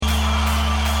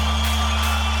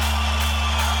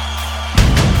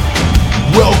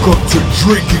Welcome to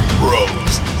Drinking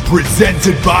Bros,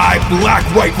 presented by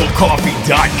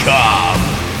BlackRifleCoffee.com.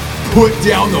 Put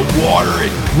down the water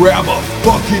and grab a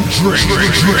fucking drink.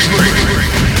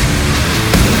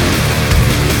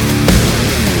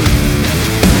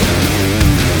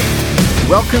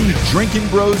 Welcome to Drinking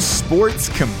Bros Sports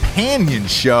Companion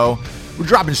Show. We're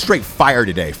dropping straight fire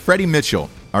today. Freddie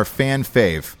Mitchell, our fan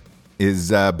fave,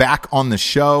 is back on the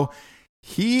show.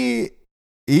 He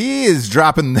is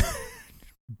dropping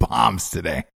bombs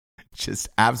today. Just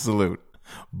absolute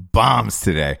bombs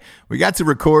today. We got to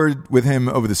record with him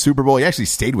over the Super Bowl. He actually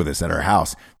stayed with us at our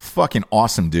house. Fucking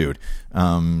awesome dude.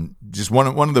 Just one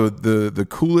of the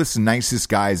coolest, nicest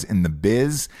guys in the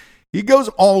biz. He goes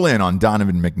all in on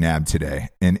Donovan McNabb today,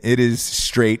 and it is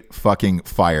straight fucking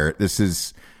fire. This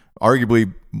is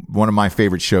arguably one of my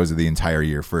favorite shows of the entire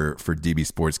year for DB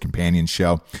Sports Companion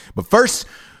Show. But first,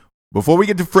 before we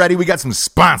get to Freddie, we got some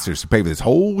sponsors to pay for this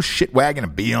whole shit wagon to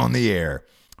be on the air.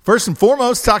 First and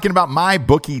foremost, talking about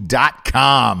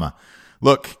mybookie.com.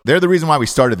 Look, they're the reason why we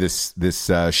started this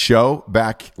show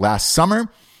back last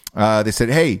summer. They said,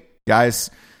 hey,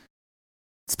 guys,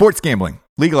 sports gambling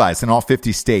legalized in all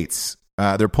 50 states.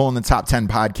 They're pulling the top 10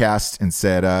 podcasts and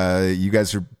said, you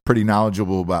guys are pretty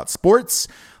knowledgeable about sports.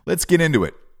 Let's get into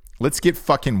it. Let's get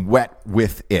fucking wet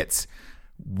with it.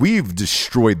 We've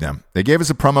destroyed them. They gave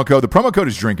us a promo code. The promo code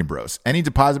is Drinking Bros. Any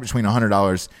deposit between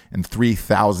 $100 and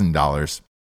 $3,000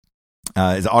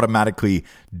 is automatically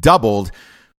doubled.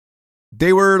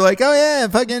 They were like, oh yeah,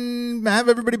 fucking have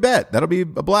everybody bet. That'll be a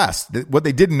blast. What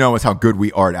they didn't know is how good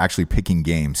we are at actually picking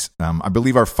games. I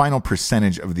believe our final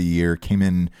percentage of the year came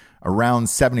in around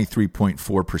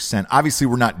 73.4%. Obviously,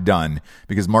 we're not done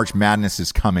because March Madness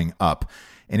is coming up.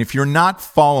 And if you're not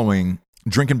following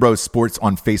Drinking Bros Sports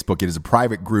on Facebook, it is a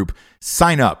private group.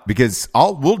 Sign up because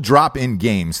we'll drop in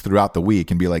games throughout the week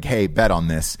and be like, hey, bet on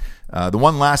this. The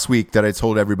one last week that I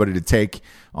told everybody to take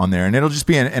on there, and it'll just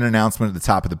be an announcement at the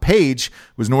top of the page,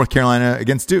 was North Carolina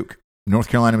against Duke. North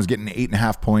Carolina was getting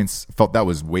 8.5 points. I felt that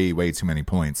was way, way too many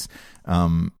points.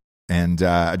 And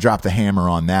I dropped the hammer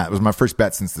on that. It was my first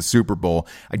bet since the Super Bowl.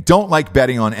 I don't like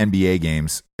betting on NBA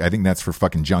games. I think that's for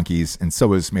fucking junkies, and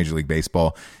so is Major League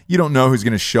Baseball. You don't know who's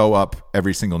going to show up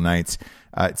every single night.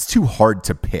 It's too hard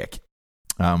to pick,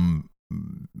 in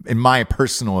my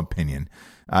personal opinion.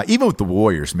 Even with the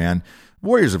Warriors, man.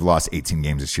 Warriors have lost 18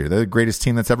 games this year. They're the greatest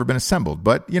team that's ever been assembled.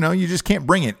 But, you just can't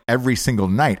bring it every single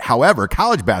night. However,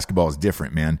 college basketball is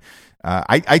different, man.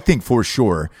 I think for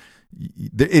sure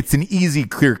it's an easy,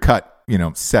 clear-cut,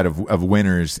 set of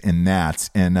winners in that.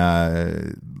 And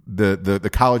the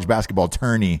college basketball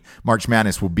tourney, March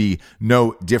Madness, will be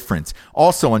no different.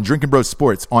 Also, on Drinking Bros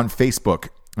Sports on Facebook,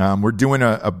 we're doing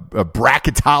a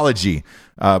bracketology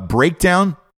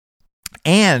breakdown,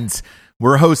 and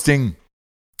we're hosting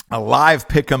a live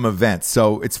pick'em event.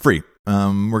 So it's free.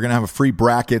 We're going to have a free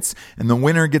brackets, and the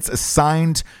winner gets a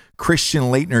signed Christian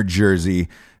Laettner jersey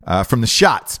from the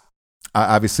Shots.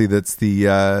 Obviously, that's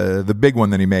the big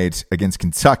one that he made against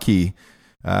Kentucky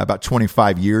about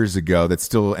 25 years ago. That's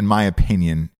still, in my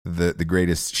opinion, the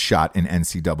greatest shot in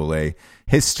NCAA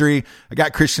history. I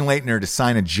got Christian Laettner to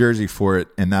sign a jersey for it,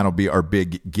 and that'll be our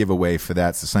big giveaway for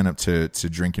that. So sign up to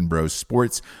Drinking Bros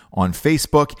Sports on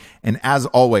Facebook. And as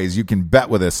always, you can bet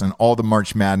with us on all the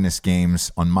March Madness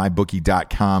games on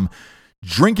mybookie.com.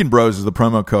 Drinking Bros is the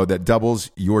promo code that doubles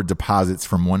your deposits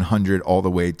from $100 all the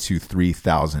way to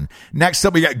 $3,000. Next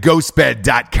up, we got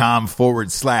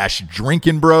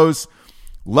ghostbed.com/Drinking Bros.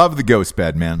 Love the Ghost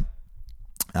Bed, man.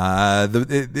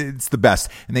 It's the best.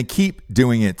 And they keep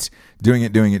doing it.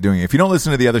 If you don't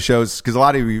listen to the other shows, because a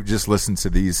lot of you just listen to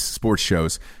these sports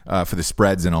shows for the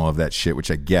spreads and all of that shit,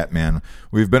 which I get, man.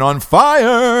 We've been on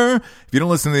fire. If you don't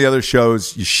listen to the other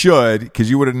shows, you should, because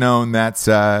you would have known that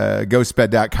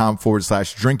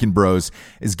ghostbed.com/Drinking Bros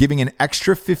is giving an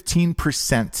extra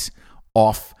 15%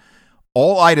 off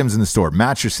all items in the store: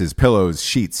 mattresses, pillows,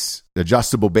 sheets,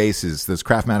 adjustable bases, those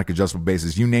Craftmatic adjustable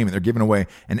bases, you name it. They're giving away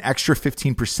an extra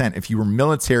 15% if you were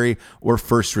military or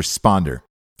first responder.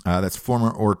 That's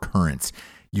former or current.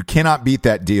 You cannot beat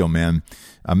that deal, man.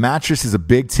 A mattress is a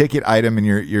big ticket item, and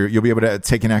you'll be able to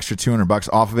take an extra $200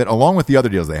 off of it, along with the other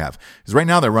deals they have. Because right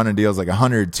now they're running deals like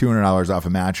 $100, $200 off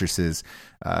of mattresses,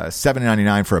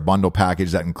 $7.99 for a bundle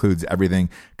package that includes everything.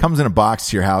 Comes in a box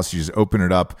to your house. You just open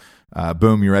it up.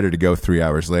 Boom, you're ready to go 3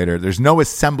 hours later. There's no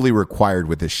assembly required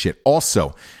with this shit.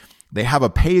 Also, they have a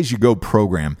pay-as-you-go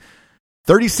program.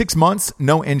 36 months,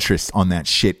 no interest on that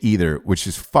shit either, which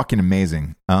is fucking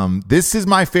amazing. This is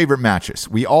my favorite mattress.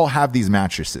 We all have these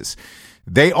mattresses.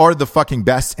 They are the fucking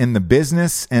best in the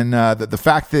business, and the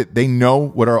fact that they know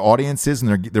what our audience is,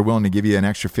 and they're willing to give you an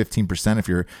extra 15% if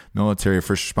you're military or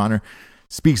first responder,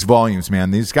 speaks volumes,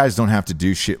 man. These guys don't have to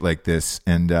do shit like this,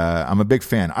 and I'm a big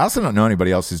fan. I also don't know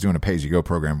anybody else who's doing a pay-as-you-go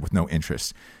program with no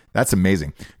interest. That's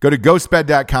amazing. Go to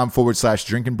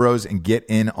ghostbed.com/Drinking Bros and get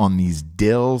in on these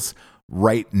deals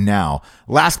right now.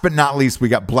 Last but not least, we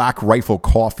got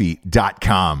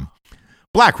blackriflecoffee.com.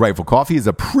 Black Rifle Coffee is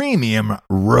a premium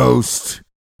roast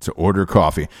to order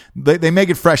coffee. They make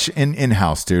it fresh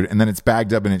in-house, dude, and then it's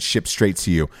bagged up and it's shipped straight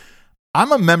to you.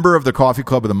 I'm a member of the Coffee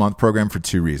Club of the Month program for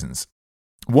 2 reasons.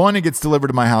 One, it gets delivered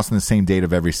to my house on the same date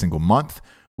of every single month,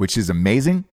 which is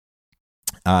amazing.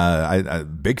 I'm a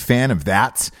big fan of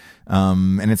that.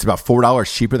 And it's about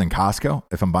 $4 cheaper than Costco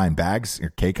if I'm buying bags or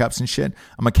K-Cups and shit.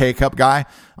 I'm a K-Cup guy.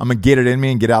 I'm a get it in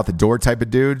me and get out the door type of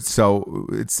dude. So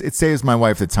it saves my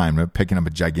wife the time of picking up a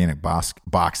gigantic box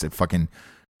at fucking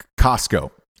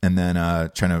Costco and then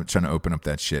trying to open up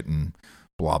that shit and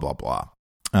blah, blah, blah.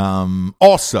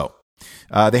 Also,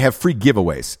 they have free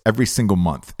giveaways every single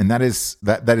month. And that is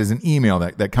an email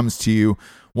that comes to you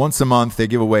once a month. They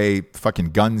give away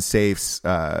fucking gun safes,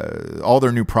 all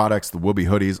their new products, the Whoopee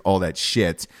hoodies, all that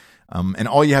shit. And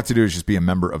all you have to do is just be a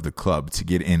member of the club to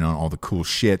get in on all the cool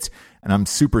shit. And I'm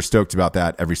super stoked about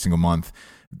that every single month.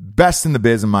 Best in the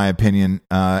biz, in my opinion,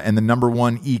 and the number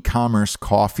one e-commerce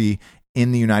coffee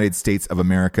in the United States of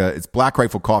America. It's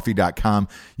blackriflecoffee.com.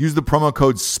 Use the promo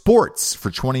code SPORTS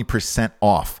for 20%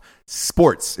 off.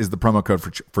 Sports is the promo code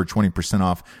for 20%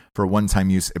 off for a one-time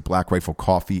use at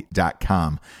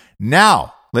blackriflecoffee.com.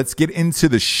 Now, let's get into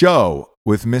the show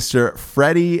with Mr.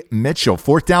 Freddie Mitchell.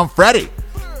 Fourth Down Freddie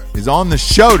is on the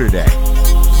show today.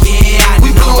 Yeah,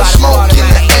 we blowing smoke in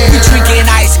the air. We drinking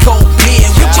ice cold beer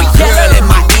with your girl in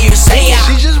my ear saying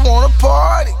she just wanna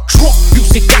party. Trump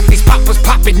music got these poppers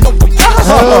popping.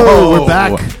 Oh, we're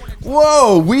back.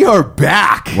 Whoa, we are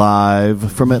back.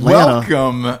 Live from Atlanta.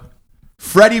 Welcome,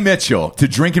 Freddie Mitchell, to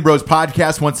Drinking Bros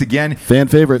podcast once again. Fan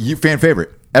favorite. Fan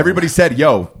favorite. Everybody said,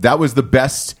 yo, that was the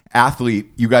best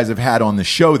athlete you guys have had on the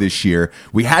show this year.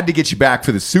 We had to get you back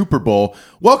for the Super Bowl.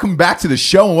 Welcome back to the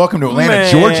show and welcome to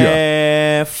Atlanta, Georgia.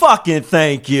 Man, fucking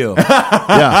thank you.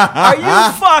 Yeah. Are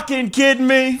you fucking kidding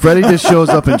me? Freddie just shows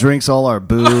up and drinks all our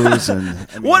booze. And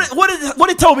What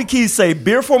did Toby Keith say?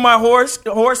 Beer for my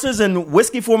horses and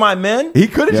whiskey for my men? He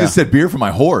could have just said beer for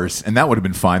my horse, and that would have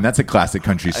been fine. That's a classic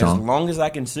country song. As long as I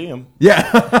can see him.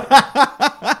 Yeah.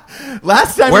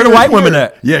 Last time, where are the white women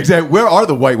at? Yeah, exactly. Where are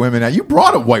the white women at? You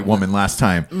brought a white woman last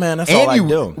time. Man, that's all I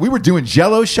do. We were doing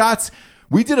Jello shots.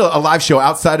 We did a live show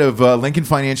outside of Lincoln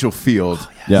Financial Field. Oh,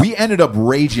 yeah. We ended up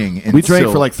raging. We drank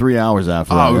for like 3 hours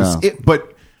after that.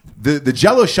 But the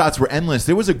Jello shots were endless.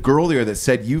 There was a girl there that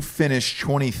said you finished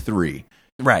 23.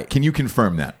 Right. Can you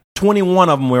confirm that? 21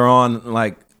 of them were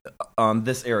on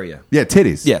this area. Yeah,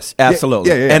 titties. Yes,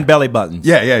 absolutely. Yeah. And belly buttons.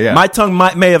 Yeah. My tongue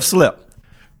may have slipped.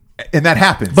 And that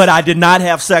happens. But I did not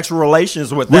have sexual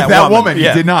relations with that woman.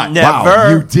 You did not. Never. Wow,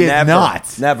 you did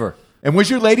not. Never. And was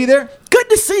your lady there? Good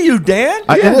to see you, Dan.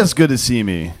 It is good to see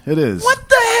me. It is. What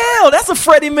the hell? That's a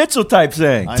Freddie Mitchell type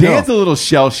thing. Dan's a little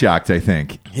shell-shocked, I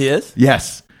think. He is?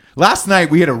 Yes. Last night,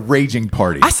 we had a raging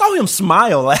party. I saw him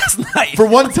smile last night. For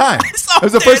one time. It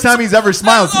was the first time he's ever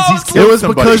smiled since he's It killed was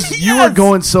somebody. because you were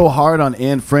going so hard on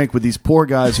Anne Frank with these poor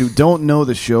guys who don't know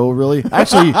the show, really.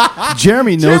 Actually,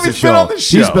 Jeremy knows the Jeremy's been on show. the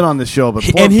show. He's been on the show, but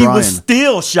poor And he Brian. was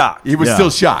still shocked. He was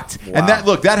still shocked. And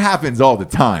that happens all the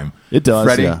time. It does,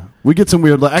 Freddie. yeah. We get some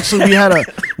weird. Actually,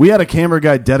 we had a camera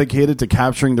guy dedicated to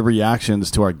capturing the reactions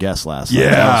to our guests last night.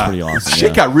 That was pretty awesome.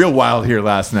 Shit got real wild here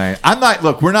last night.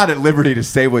 We're not at liberty to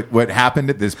say what happened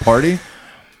at this party.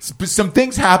 Some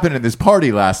things happened at this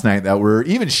party last night that were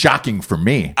even shocking for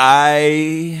me.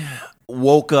 I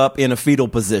woke up in a fetal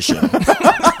position.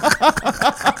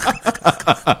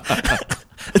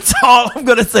 That's all I'm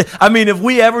going to say. I mean, if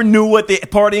we ever knew what the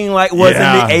partying like was in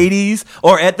the 80s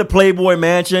or at the Playboy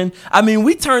Mansion, I mean,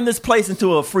 we turned this place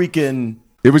into a freaking...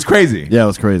 It was crazy. Yeah, it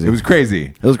was crazy. It was crazy.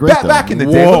 It was great, though. Back in the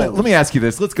day, let me ask you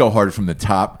this. Let's go hard from the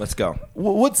top. Let's go.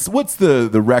 What's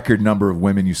the record number of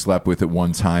women you slept with at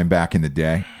one time back in the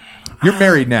day? You're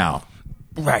married now.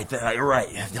 Right.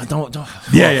 Don't.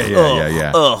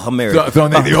 Yeah. I'm married.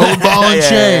 Throwing the old ball and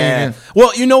chain.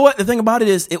 Well, you know what? The thing about it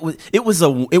is, it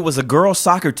was a girls'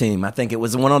 soccer team. I think it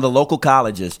was one of the local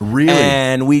colleges. Really?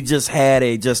 And we just had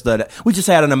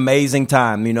an amazing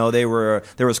time. You know, there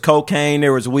was cocaine,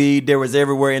 there was weed, there was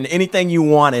everywhere, and anything you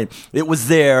wanted, it was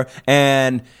there.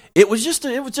 And it was just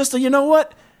a you know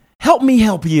what? Help me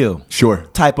help you. Sure.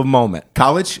 Type of moment.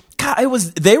 College?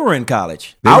 They were in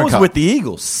college. I was with the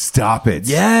Eagles. Stop it.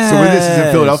 Yeah. So this is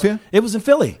in Philadelphia? It was in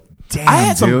Philly. Damn, I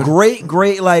had some dude.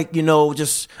 great, like,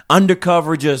 just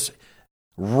undercover, just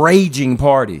raging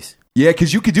parties. Yeah,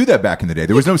 because you could do that back in the day.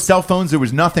 There was no cell phones. There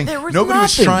was nothing. Nobody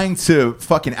was trying to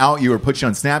fucking out you or put you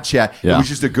on Snapchat. Yeah. It was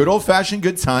just a good old-fashioned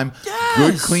good time,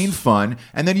 good, clean fun.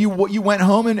 And then you went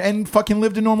home and fucking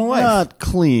lived a normal life. Not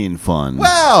clean fun.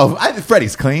 Wow.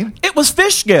 Freddie's clean. It was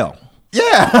fish scale.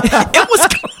 Yeah. It was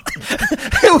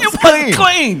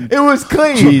clean. It was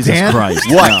clean. Jesus Dan. Christ.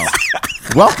 What? No.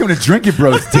 Welcome to Drinking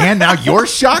Bros. Dan, now you're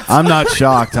shocked? I'm not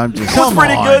shocked. I'm just. It was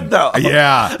pretty good, though.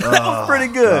 Yeah. It was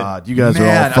pretty good. God, you guys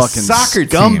Man, are all fucking a soccer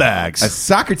scumbags. Team, a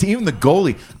soccer team, even the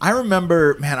goalie. I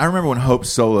remember when Hope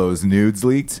Solo's nudes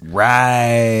leaked.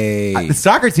 Right. The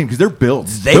soccer team, because they're built.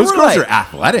 Those were girls like- are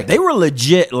athletic. They were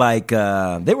legit,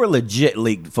 legit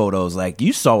leaked photos. Like,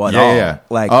 you saw it Yeah, all. yeah.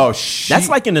 Like, Oh, that's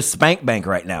like in the spank bank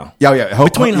right now. Yeah.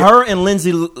 Between her and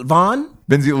Lindsey Vonn.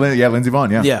 Lindsey Vonn,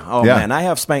 yeah. Yeah. Oh, man. I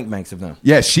have spank banks of them.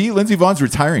 Yeah, Lindsey Vonn's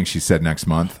retaring, she said, next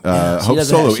month. Hope doesn't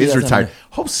Solo have- she is doesn't retired. have-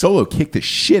 Hope Solo kicked the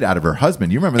shit out of her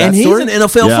husband. You remember that And he's story? an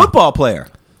NFL Yeah. football player.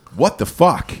 What the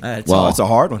fuck? It's Well, a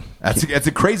hard one. That's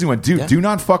a crazy one. Dude, do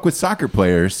not fuck with soccer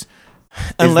players.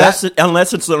 Unless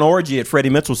it's an orgy at Freddie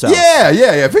Mitchell's house. Yeah.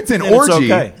 If it's an Then it's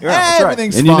orgy, okay. Yeah, that's right.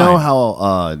 everything's And fine. you know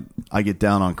how I get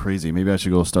down on crazy. Maybe I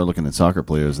should go start looking at soccer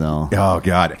players now. Oh,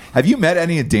 God. Have you met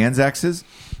any of Dan's exes?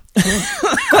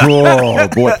 Oh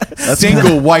boy,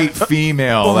 Single white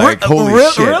female. Like, holy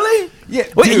shit. Really? Yeah,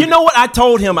 Well, dude. you know what I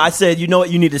told him? I said, you know what?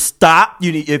 You need to stop.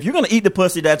 If you're going to eat the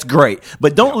pussy, that's great.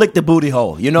 But don't lick the booty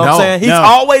hole. You know what I'm No, saying? He's no.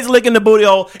 always licking the booty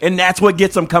hole, and that's what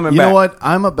gets him coming You back. know what?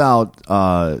 I'm about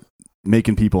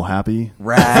making people happy.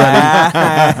 Right.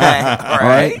 All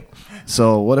right.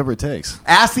 So whatever it takes.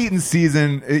 Ass eating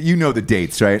season, you know the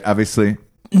dates, right? Obviously.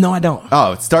 No, I don't.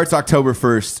 Oh, it starts October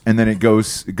 1st, and then it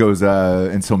goes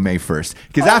until May 1st.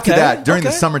 Because after Okay, that, during the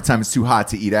okay. summertime, it's too hot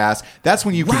to eat ass. That's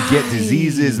when you can get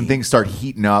diseases and things start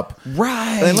heating up.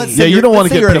 Right. And let's say Yeah, you don't let's want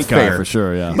to say get you're at a pink eye fair. for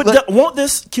sure. Yeah. But won't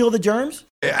this kill the germs?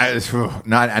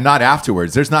 Not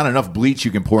afterwards. There's not enough bleach you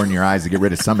can pour in your eyes to get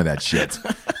rid of some of that shit.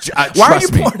 Why are you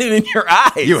Trust me. pouring it in your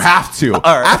eyes? You have to.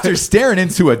 All right. After staring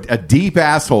into a deep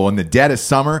asshole in the dead of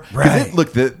summer. Right.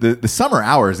 Look, the summer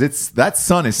hours, that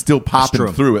sun is still popping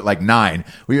true. through at like 9.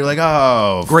 Where you're like,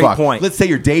 oh, Great fuck. point. Let's say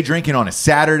you're day drinking on a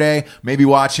Saturday, maybe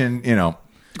watching,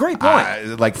 Great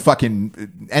point. like fucking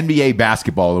NBA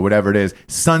basketball or whatever it is.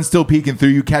 Sun's still peeking through.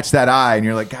 You catch that eye, and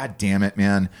you're like, God damn it,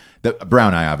 man. The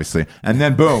brown eye, obviously. And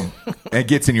then boom, it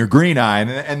gets in your green eye,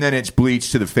 and then it's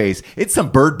bleached to the face. It's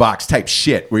some Bird Box type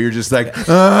shit where you're just like,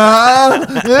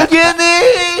 look at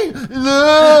me,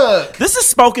 look. This is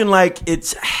spoken like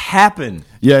it's happened.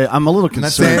 Yeah, I'm a little I'm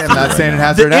not saying, concerned. it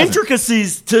has The or it hasn't.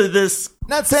 intricacies to this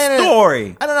Not saying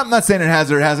story. I'm not saying it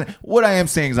has or it hasn't. What I am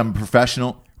saying is I'm a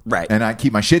professional. Right. And I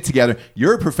keep my shit together.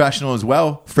 You're a professional as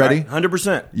well, Freddie.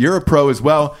 100%. You're a pro as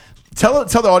well. Tell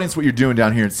the audience what you're doing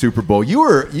down here at Super Bowl.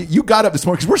 You got up this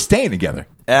morning because we're staying together.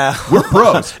 We're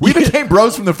bros. We became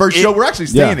bros from the first show. We're actually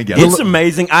staying together. It's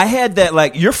amazing. I had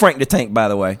that, you're Frank the Tank, by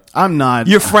the way. I'm not.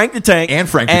 You're Frank the Tank. And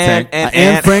Frank the Tank.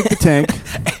 and Frank the Tank.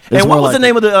 And what was the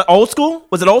name of the old school?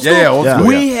 Was it old school? Yeah, old school,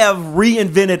 We have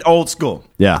reinvented old school.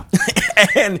 Yeah.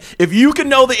 And if you can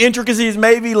know the intricacies,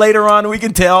 maybe later on we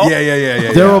can tell.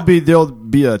 Yeah. There'll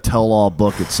be a tell-all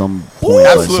book at some point.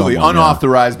 by Absolutely someone,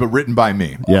 unauthorized, but written by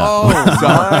me. Yeah. Oh,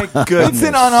 my goodness. It's an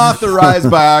unauthorized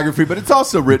biography, but it's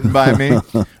also written by me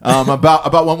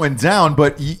about what went down.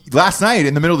 But last night,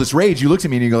 in the middle of this rage, you looked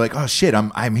at me and you go like, "Oh shit,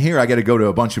 I'm here. I got to go to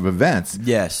a bunch of events."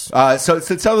 Yes. So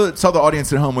tell the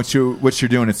audience at home what you're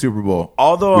doing at Super Bowl.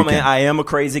 Although, weekend. I am a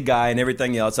crazy guy and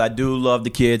everything else, I do love the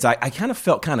kids. I kind of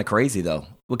felt kind of crazy, though,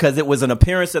 because it was an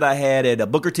appearance that I had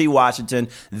at Booker T. Washington,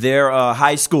 their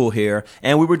high school here,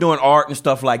 and we were doing art and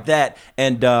stuff like that.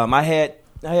 And I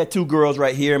had two girls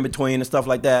right here in between and stuff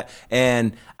like that,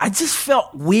 and I just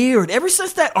felt weird. Ever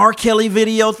since that R. Kelly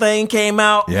video thing came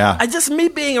out, me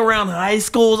being around high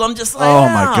schools, I'm just like, Oh,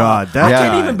 my God. I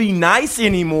can't even be nice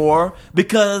anymore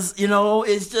because,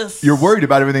 it's just... You're worried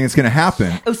about everything that's going to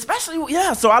happen. Especially,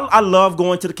 so I love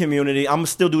going to the community. I'm going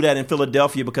to still do that in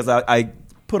Philadelphia because I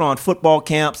put on football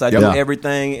camps. I do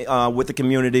everything with the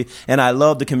community, and I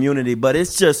love the community. But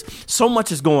it's just so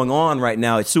much is going on right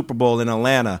now at Super Bowl in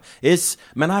Atlanta.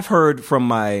 I've heard from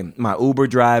my Uber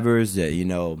drivers that,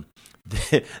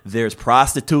 there's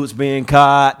prostitutes being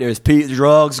caught. There's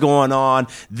drugs going on.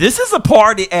 This is a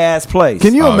party-ass place.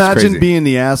 Can you it's imagine crazy. being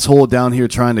the asshole down here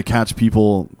trying to catch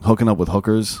people hooking up with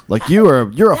hookers? Like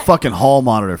you're a fucking hall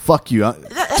monitor. Fuck you.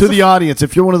 To the audience,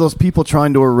 if you're one of those people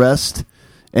trying to arrest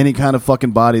any kind of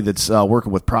fucking body that's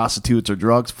working with prostitutes or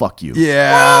drugs, fuck you.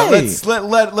 Yeah, Right. let's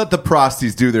let the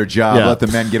prosties do their job. Yeah. Let the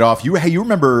men get off. You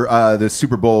remember the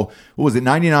Super Bowl? What was it?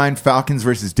 99 Falcons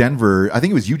versus Denver. I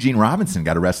think it was Eugene Robinson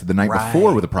got arrested the night Right.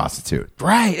 before with a prostitute.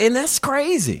 Right, and that's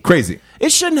crazy. Crazy.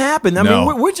 It shouldn't happen. I No.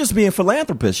 mean, we're just being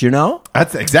philanthropists, you know?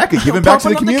 That's exactly giving back to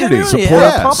the Pumping up the community. community. Support,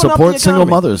 Yeah, pumping up support the single economy.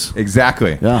 mothers.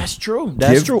 Exactly. Yeah. That's true.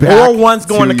 That's Give true. back Or one's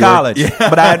going to to your- college. Yeah.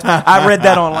 But I read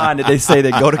that online that they say they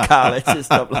go to college and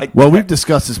stuff like Well, that. we've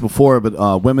discussed this before,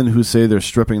 but women who say they're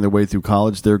stripping their way through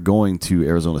college, they're going to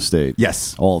Arizona State.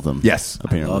 Yes. All of them. Yes.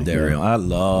 Apparently. I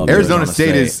love Arizona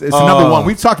State is the number one.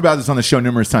 We've talked about this on the show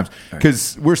numerous times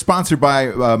because we're sponsored by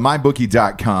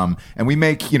mybookie.com, and we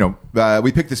make,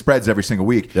 we pick the spreads every single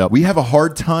week. Yep. We have a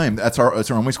hard time. That's our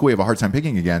only school we have a hard time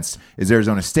picking against is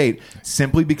Arizona State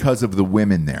simply because of the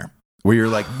women there. Where you're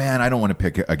like, man, I don't want to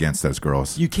pick against those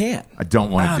girls. You can't. I don't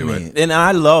want to do it. And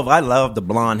I love the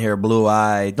blonde hair, blue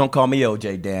eye. Don't call me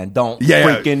OJ, Dan. Don't Yeah.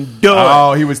 freaking do it.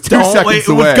 Oh, he was 2 Don't seconds wait,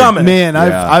 away. It was coming. Man,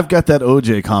 Yeah. I've got that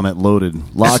OJ comment loaded.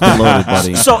 Locked and loaded,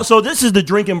 buddy. So this is the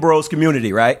Drinking Bros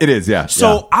community, right? It is, yeah.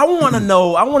 So I want to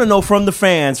know from the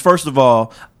fans, first of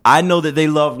all, I know that they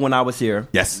loved when I was here.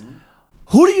 Yes.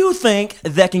 Who do you think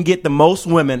that can get the most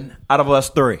women out of us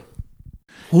three?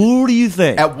 Who do you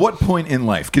think? At what point in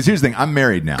life? Because here's the thing, I'm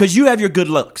married now. Because you have your good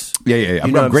looks. Yeah. You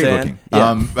I'm know what great saying?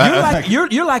 looking. Yeah.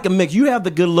 You're like a mix. You have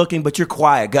the good looking, but you're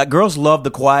quiet. Girls love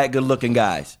the quiet, good looking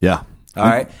guys. Yeah. All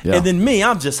right. Yeah. And then me,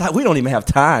 we don't even have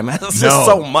time. It's just No.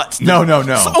 so much. No.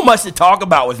 So much to talk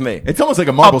about with me. It's almost like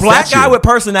a marble A black statue. guy with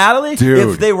personality, Dude.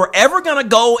 if they were ever going to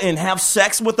go and have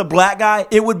sex with a black guy,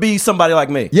 it would be somebody like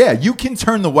me. Yeah, you can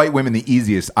turn the white women the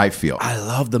easiest, I feel. I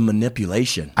love the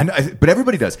manipulation. I know, but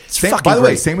everybody does. Same, fucking by the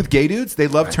way, great. same with gay dudes. They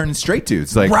love turning straight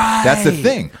dudes. Like Right. that's the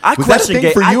thing. I Was that a question thing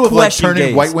gay- for I you of like question turning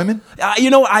gays. white women?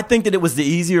 I think that it was the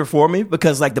easier for me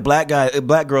because like the black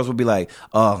girls would be like,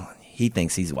 oh, he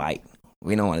thinks he's white.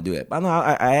 We don't want to do it. But no,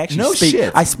 I actually No speak.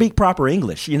 shit. I speak proper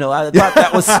English. I thought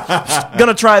that was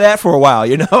gonna try that for a while.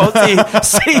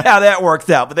 See how that works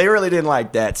out. But they really didn't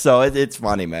like that. So it's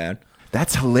funny, man.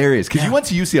 That's hilarious because you went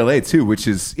to UCLA too, which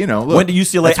is look, Went to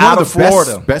UCLA that's one out of of the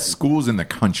Florida. best schools in the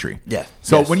country. Yeah.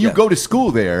 So Yes, when you yeah. go to school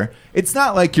there, it's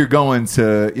not like you're going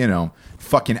to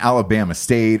fucking Alabama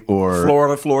State or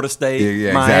Florida State,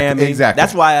 Yeah, Miami. exactly.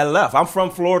 That's why I left. I'm from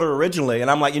Florida originally,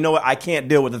 and I'm like, you know what? I can't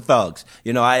deal with the thugs.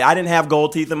 I didn't have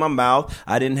gold teeth in my mouth.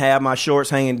 I didn't have my shorts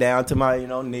hanging down to my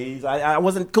knees. I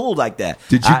wasn't cool like that.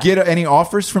 Did you get any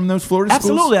offers from those Florida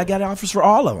schools? Absolutely, I got offers for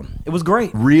all of them. It was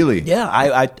great. Really? Yeah,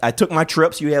 I took my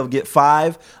trips. You have to get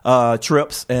 5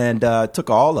 trips, and took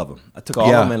all of them. I took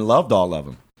all of them and loved all of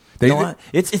them.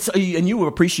 It's and you will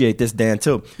appreciate this, Dan,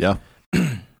 too. Yeah.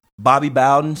 Bobby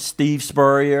Bowden, Steve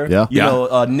Spurrier, Yeah.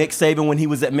 Nick Saban when he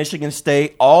was at Michigan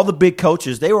State, all the big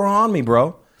coaches, they were on me,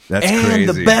 bro. That's and crazy.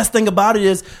 the best thing about it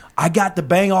is I got to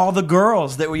bang all the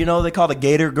girls that were, they call the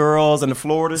Gator girls and the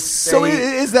Florida State. So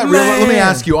is that real? Let me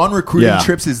ask you, on recruiting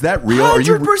trips, is that real?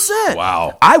 100%.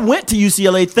 Wow. I went to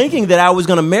UCLA thinking that I was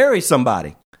going to marry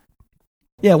somebody.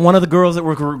 Yeah, one of the girls that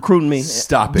were recruiting me.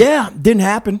 Stop it. Yeah, didn't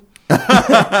happen.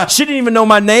 She didn't even know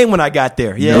my name when I got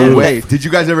there. Yeah. No way. Did you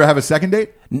guys ever have a second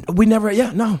date? We never,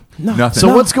 no. Nothing.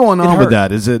 So what's going it on with hurt.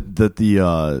 that? Is it that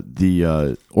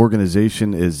the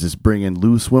organization is just bringing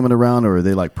loose women around, or are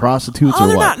they like prostitutes,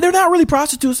 or what? They're not really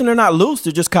prostitutes, and they're not loose.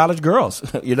 They're just college girls.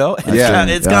 Yeah.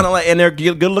 It's kind of like, and they're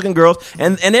good-looking girls,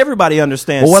 and everybody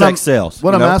understands sex sells.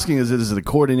 What I'm asking is it a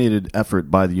coordinated effort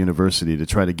by the university to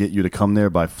try to get you to come there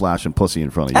by flashing pussy in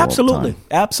front of you? Absolutely, all the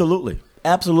time?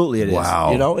 absolutely, it is.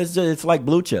 Wow. It's like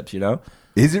blue chips.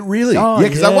 Is it really? Oh, yeah,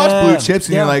 because I watched yeah. Blue Chips,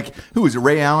 and Yeah. you're like, who is it?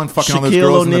 Ray Allen fucking all those Shaquille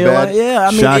girls in O'Neal. the bed? Yeah,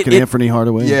 I mean, Shaq and Anthony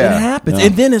Hardaway. Yeah. It happens. Yeah.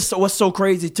 And then what's so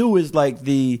crazy too is like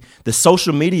the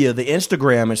social media, the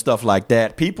Instagram and stuff like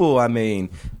that. People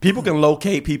can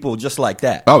locate people just like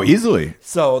that. Oh, easily.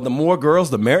 So the more girls,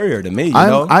 the merrier to me. You I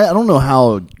know? don't know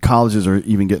how colleges are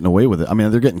even getting away with it. I mean,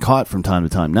 they're getting caught from time to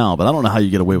time now, but I don't know how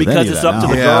you get away with because any of it's that up to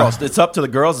now. the Yeah. girls. It's up to the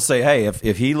girls to say, hey,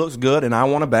 if he looks good and I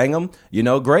want to bang him,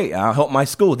 great. I'll help my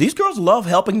school. These girls love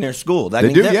helping their school.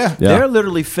 They do, yeah. They're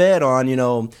literally fed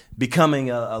on, becoming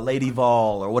a Lady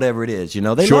Vol or whatever it is.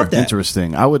 They Sure. love that.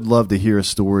 Interesting. I would love to hear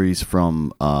stories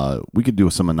from. We could do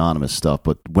some anonymous stuff,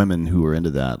 but women who are into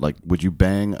that. Like, would you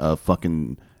bang a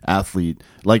fucking athlete?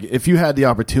 Like, if you had the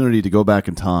opportunity to go back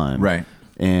in time, Right.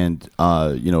 and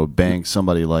bang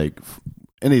somebody like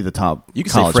any of the top You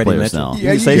can say college Freddie players Mitchell. now.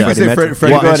 Yeah, You say you can Freddie say Mitchell.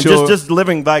 Freddie Go ahead. Mitchell. Just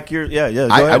living like you're. Yeah. Go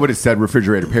I ahead. would have said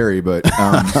Refrigerator Perry, but no,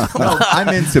 I'm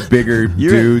into bigger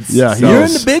dudes. Yeah, so- You're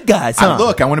in the big guys, huh?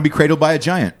 Look, I want to be cradled by a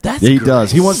giant. That's Yeah, he great.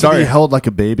 does. He wants to Sorry. be held like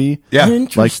a baby. Yeah.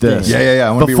 Like this. Yeah.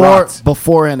 I want to be Before, rocked.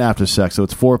 before and after sex. So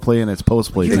it's foreplay and it's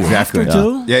postplay. You too. Exactly. after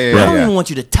too? Yeah. I don't even want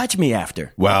you to touch me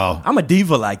after. Well, I'm a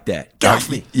diva like that. Get off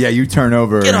me. yeah, you turn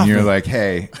over Get off and you're me. like,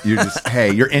 hey, you're just,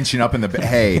 hey, you're inching up in the,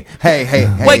 hey.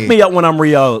 Wake me up when I'm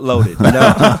reloaded. You know?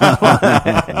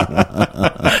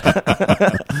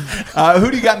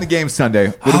 Who do you got in the game Sunday?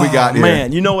 What do we got here?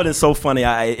 Man, you know what is so funny?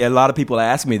 A lot of people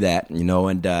ask me that, you know,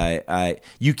 and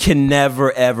you can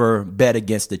never ever bet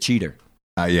against a cheater.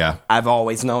 Yeah. I've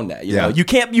always known that. You Yeah. know,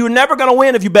 you're never going to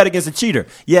win if you bet against a cheater.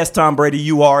 Yes, Tom Brady,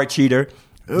 you are a cheater.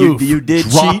 You did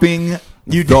Dropping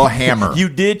cheat. the hammer. You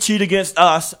did cheat against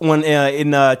us when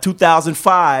in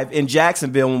 2005 in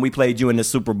Jacksonville when we played you in the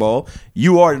Super Bowl.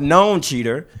 You are a known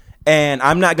cheater, and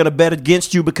I'm not going to bet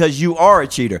against you because you are a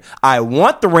cheater. I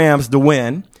want the Rams to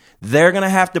win. They're going to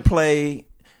have to play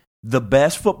the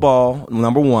best football,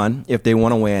 number one, if they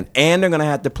want to win, and they're going to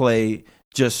have to play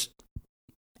just.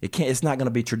 It's not going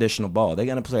to be traditional ball. They're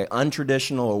going to play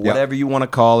untraditional or whatever you want to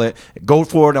call it. Go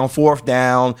for it on fourth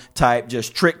down type,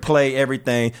 just trick play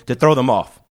everything to throw them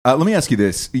off. Let me ask you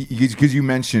this, because you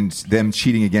mentioned them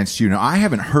cheating against you. Now, I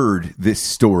haven't heard this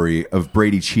story of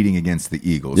Brady cheating against the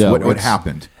Eagles. Yeah, what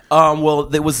happened? Well,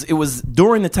 it was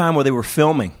during the time where they were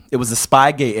filming. It was the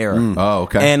Spygate era. Oh,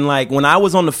 okay. And like when I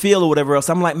was on the field or whatever else,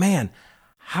 I'm like, man,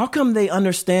 how come they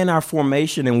understand our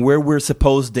formation and where we're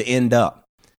supposed to end up?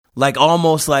 Like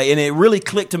almost like, and it really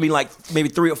clicked to me like maybe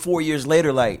 3 or 4 years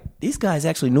later, like these guys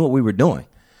actually knew what we were doing.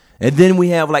 And then we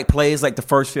have like plays like the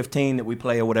first 15 that we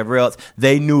play or whatever else.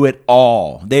 They knew it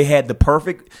all. They had the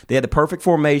perfect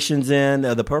formations in,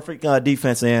 the perfect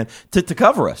defense in to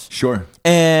cover us. Sure.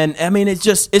 And I mean,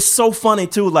 it's so funny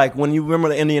too. Like when you remember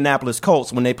the Indianapolis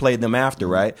Colts when they played them after,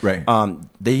 right? Right.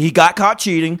 He got caught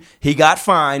cheating, he got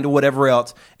fined or whatever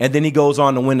else, and then he goes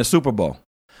on to win the Super Bowl.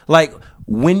 Like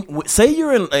when say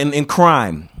you're in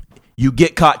crime, you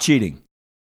get caught cheating.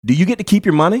 Do you get to keep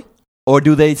your money, or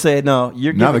do they say no?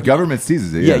 Now the government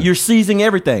seizes it. Yeah, you're seizing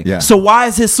everything. Yeah. So why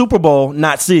is his Super Bowl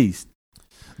not seized?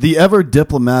 The ever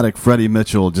diplomatic Freddie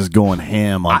Mitchell just going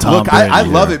ham on Tom Look, Brady. I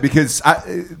love here. it because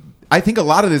I think a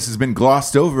lot of this has been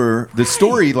glossed over. The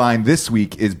storyline this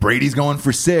week is Brady's going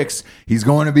for 6. He's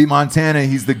going to beat Montana.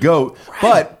 He's the GOAT. Right.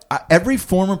 But every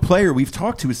former player we've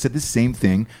talked to has said the same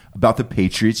thing about the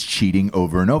Patriots cheating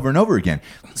over and over and over again.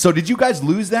 So did you guys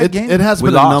lose that game? It has We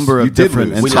been lost. a number You of did different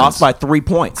lose. We incidents. lost by 3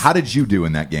 points. How did you do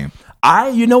in that game?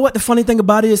 You know what the funny thing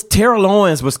about it is Terrell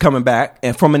Owens was coming back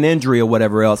and from an injury or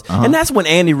whatever else. And that's when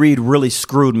Andy Reid really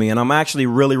screwed me. And I'm actually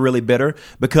really, really bitter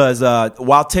because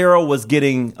while Terrell was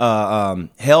getting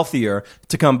healthier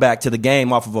to come back to the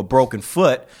game off of a broken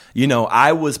foot, you know,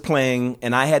 I was playing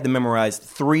and I had to memorize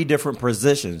 3 different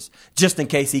positions just in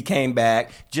case he came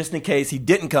back, just in case he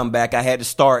didn't come back. I had to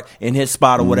start in his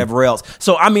spot or whatever else.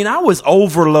 So, I mean, I was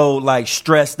overload, like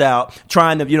stressed out,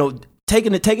 trying to, you know,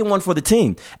 taking one for the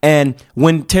team. And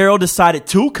when Terrell decided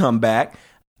to come back,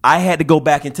 I had to go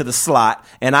back into the slot,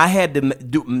 and I had to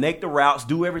make the routes,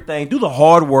 do everything, do the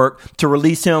hard work to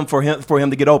release him for him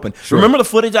to get open. Sure. Remember the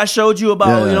footage I showed you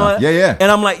about, you know? Yeah. And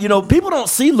I'm like, you know, people don't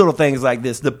see little things like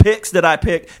this. The picks that I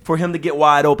picked for him to get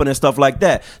wide open and stuff like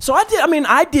that. So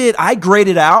I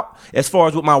graded out as far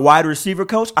as with my wide receiver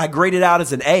coach. I graded out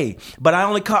as an A, but I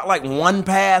only caught like 1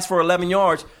 pass for 11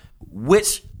 yards,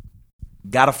 which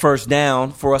got a first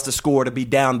down for us to score to be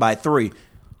down by 3.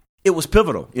 It was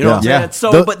pivotal, you know what I'm saying?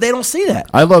 So, but they don't see that.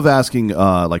 I love asking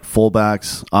like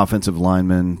fullbacks, offensive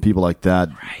linemen, people like that,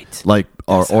 Right. like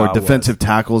or how it defensive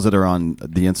tackles that are on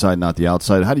the inside, not the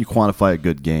outside. How do you quantify a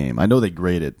good game? I know they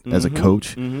grade it as a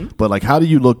coach, but like, how do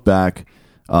you look back?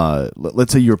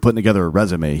 Let's say you were putting together a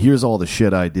resume. Here's all the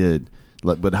shit I did.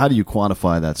 But how do you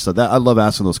quantify that stuff? I love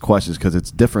asking those questions because it's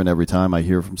different every time I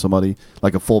hear from somebody.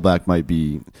 Like a fullback might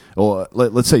be, or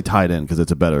let's say tight end because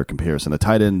it's a better comparison. A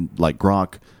tight end like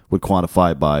Gronk would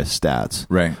quantify by stats,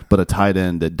 Right. But a tight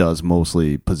end that does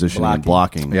mostly positioning and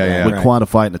blocking would Right.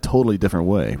 quantify it in a totally different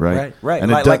way, right? Right.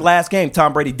 And Like last game,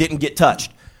 Tom Brady didn't get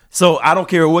touched. So I don't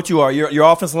care what you are. Your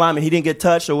offensive lineman, he didn't get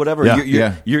touched or whatever.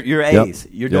 Yeah. You're A's.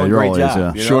 You're doing a you're great all job. A's, yeah.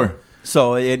 You know? Sure.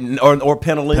 So or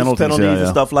penalties yeah. and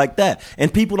stuff like that.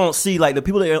 And people don't see, like, the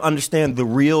people that understand the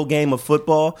real game of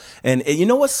football. And you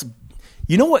know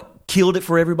what killed it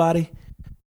for everybody?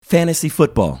 Fantasy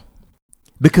football.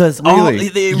 Because Really?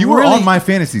 You were on my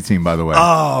fantasy team, by the way.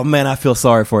 Oh, man, I feel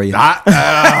sorry for you.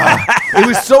 It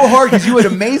was so hard because you had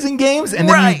amazing games and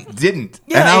then you didn't.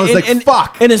 Yeah, and I was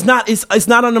fuck. And it's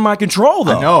not under my control,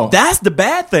 though. I know. That's the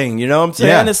bad thing, you know what I'm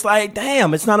saying? Yeah. It's like,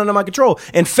 damn, it's not under my control.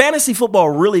 And fantasy football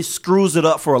really screws it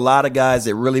up for a lot of guys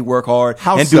that really work hard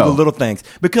and do the little things.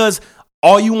 Because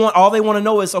all they want to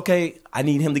know is, okay, I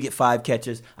need him to get 5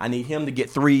 catches. I need him to get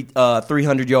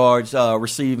 300 yards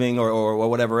receiving or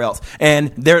whatever else.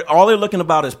 And all they're looking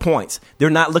about is points. They're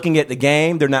not looking at the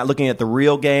game. They're not looking at the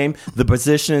real game. The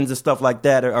positions and stuff like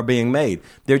that are being made.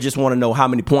 They just want to know how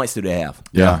many points do they have.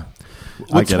 Yeah.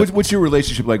 What's your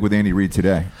relationship like with Andy Reid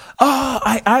today?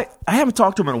 I haven't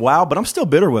talked to him in a while, but I'm still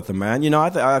bitter with him, man. You know,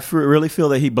 I really feel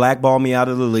that he blackballed me out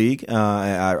of the league.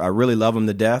 I really love him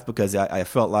to death because I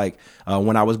felt like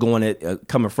when I was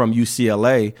coming from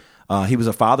UCLA, he was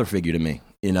a father figure to me.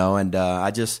 You know, and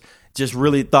I just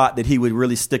really thought that he would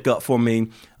really stick up for me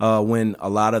when a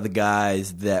lot of the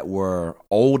guys that were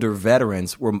older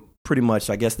veterans were pretty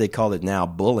much, I guess they call it now,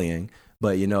 bullying.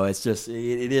 But, you know, it's just,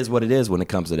 it is what it is when it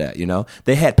comes to that, you know.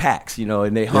 They had packs, you know,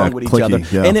 and they hung with each other.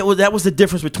 Yeah. And that was the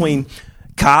difference between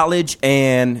college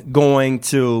and going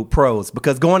to pros.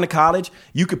 Because going to college,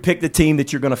 you could pick the team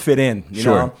that you're going to fit in, you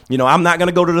know. You know, I'm not going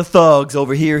to go to the thugs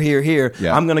over here.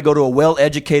 Yeah. I'm going to go to a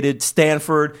well-educated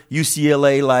Stanford,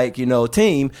 UCLA-like, you know,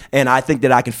 team, and I think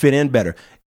that I can fit in better.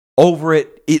 Over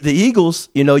at the Eagles,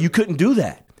 you know, you couldn't do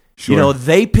that. Sure. You know,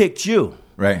 they picked you.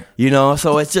 Right. You know,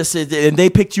 so it's just, and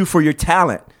they picked you for your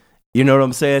talent. You know what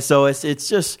I'm saying? So it's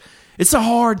a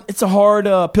hard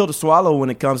pill to swallow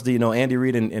when it comes to, you know, Andy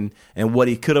Reid and what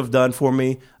he could have done for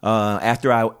me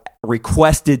after I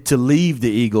requested to leave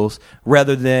the Eagles,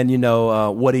 rather than, you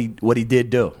know, what he did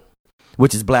do,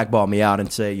 which is blackball me out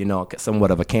and say, you know,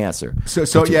 somewhat of a cancer.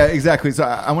 So yeah, exactly. So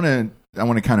I want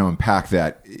to kind of unpack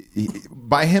that.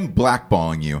 By him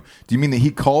blackballing you, do you mean that he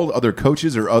called other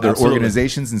coaches or other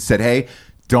organizations and said, hey,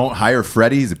 don't hire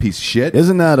Freddie, he's a piece of shit?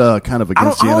 Isn't that kind of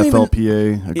against the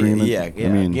NFLPA agreement? Yeah, I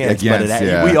mean,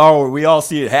 we all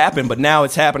see it happen, but now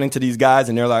it's happening to these guys,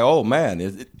 and they're like, oh,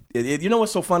 man. You know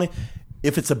what's so funny?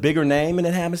 If it's a bigger name and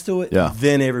it happens to it,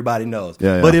 then everybody knows.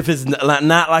 But if it's not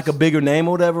like a bigger name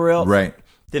or whatever else,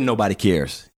 then nobody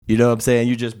cares. You know what I'm saying?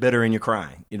 You're just bitter and you're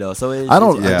crying. You know,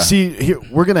 so see. Here,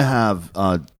 we're gonna have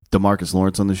DeMarcus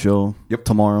Lawrence on the show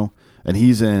tomorrow, and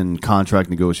he's in contract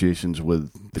negotiations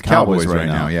with the Cowboys right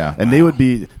now. Yeah, and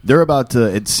they're about to.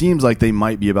 It seems like they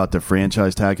might be about to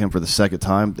franchise tag him for the second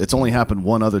time. It's only happened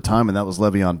one other time, and that was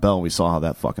Le'Veon Bell. We saw how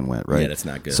that fucking went, right? Yeah, that's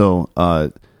not good. So,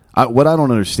 what I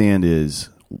don't understand is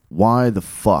why the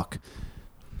fuck.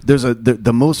 There's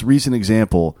the most recent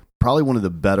example. Probably one of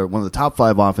the top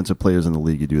 5 offensive players in the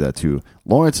league. You do that too.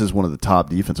 Lawrence is one of the top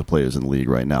defensive players in the league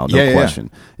right now, no question.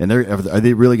 Yeah. And are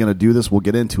they really going to do this? We'll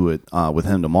get into it with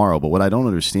him tomorrow. But what I don't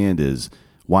understand is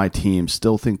why teams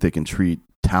still think they can treat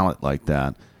talent like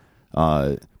that,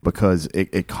 because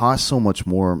it costs so much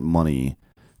more money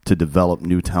to develop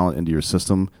new talent into your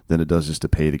system than it does just to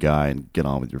pay the guy and get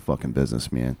on with your fucking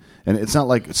business, man. And it's not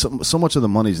like so much of the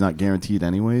money is not guaranteed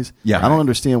anyways. Yeah, I don't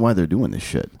understand why they're doing this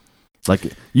shit.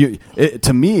 Like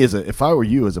to me, if I were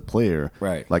you as a player,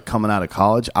 like coming out of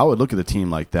college, I would look at a team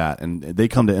like that, and they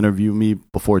come to interview me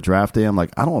before draft day. I'm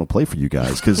like, I don't want to play for you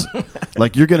guys because,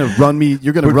 like, you're gonna run me.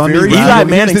 You're gonna run me. Eli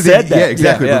Manning said that. Yeah,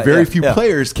 exactly. But very few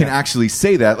players can actually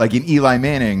say that, like in Eli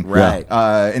Manning,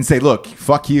 and say, "Look,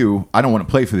 fuck you. I don't want to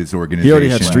play for this organization." He already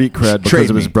had street cred because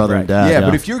of his brother and dad. Yeah,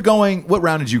 but if you're going, what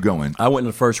round did you go in? I went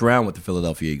in the first round with the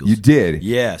Philadelphia Eagles. You did,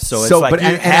 yeah. So it's like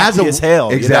you're happy as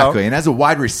hell, exactly. You know? And as a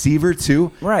wide receiver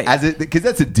too, right? Because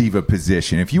that's a diva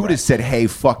position. If you would have said, "Hey,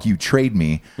 fuck you, trade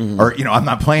me," or I'm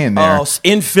not playing there. Oh,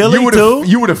 in Philly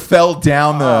you would have fell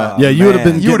down the. You would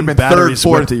have been third,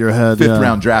 fourth, to your head, 5th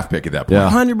round draft pick at that point.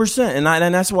 100%,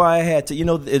 and that's why I had to. You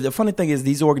know, the funny thing is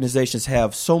these organizations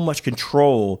have so much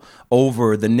control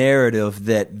over the narrative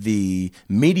that the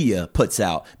media puts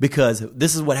out, because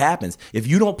this is what happens. If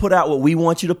you don't put out what we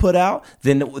want you to put out,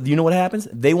 then you know what happens?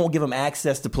 They won't give them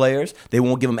access to players. They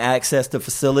won't give them access to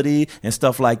facility and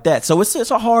stuff like that. So it's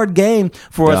a hard game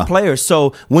for us players.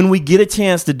 So when we get a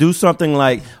chance to do something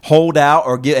like hold out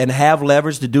or and have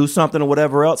leverage to do something or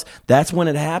whatever else, that's when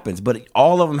it happens. But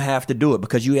all of them have to do it,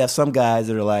 because you have some guys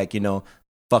that are like,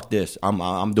 fuck this.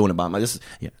 I'm doing it by myself.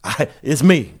 It's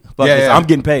me. Fuck this. I'm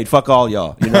getting paid. Fuck all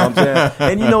y'all. You know what I'm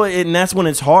saying? And and that's when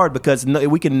it's hard, because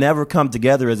we can never come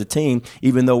together as a team,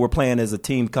 even though we're playing as a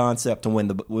team concept to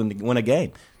win a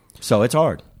game. So it's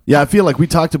hard. Yeah, I feel like we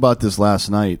talked about this last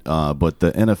night, but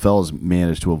the NFL has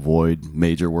managed to avoid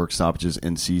major work stoppages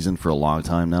in season for a long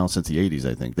time now, since the 80s,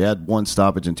 I think. They had one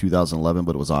stoppage in 2011,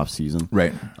 but it was off season.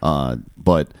 Right.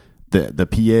 But the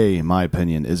PA, in my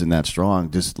opinion, isn't that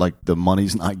strong. Just like the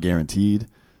money's not guaranteed.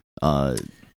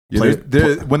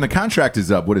 When the contract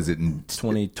is up, what is it in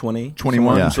 2020,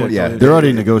 21? Yeah, they're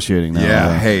already negotiating now.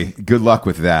 Yeah, hey, good luck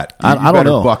with that. I don't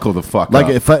know. Buckle the fuck like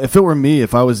up. if it were me,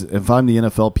 if I'm the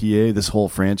NFLPA, this whole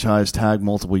franchise tag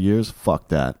multiple years, fuck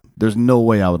that. There's no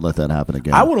way I would let that happen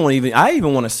again. I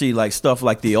even want to see like stuff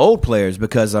like the old players,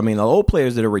 because I mean the old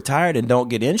players that are retired and don't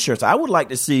get insurance. I would like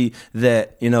to see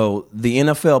that, the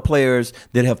NFL players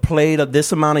that have played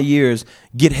this amount of years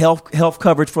get health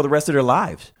coverage for the rest of their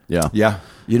lives. Yeah.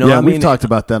 We've talked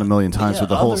about that a million times with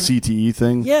the whole CTE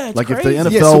thing. Yeah, it's like crazy. if the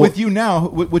NFL. Yeah, so with you now,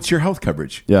 what's your health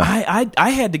coverage? Yeah, I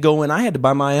had to go in. I had to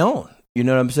buy my own. You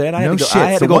know what I'm saying? I had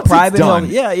So to go once it's private. done-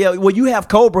 Yeah. Well, you have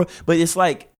Cobra, but it's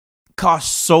like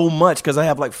costs so much because I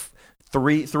have like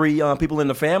three people in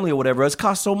the family or whatever. It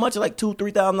costs so much, like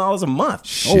 $2,000-$3,000 a month.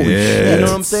 Shit. You know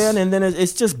what I'm saying? And then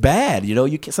it's just bad.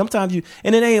 You can sometimes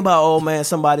and it ain't about, oh man,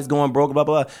 somebody's going broke, blah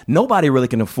blah. Nobody really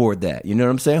can afford that. You know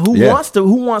what I'm saying? Who wants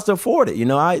to afford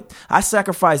it? I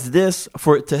sacrificed this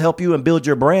to help you and build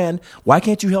your brand. Why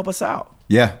can't you help us out?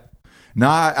 Yeah. No,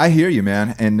 I hear you,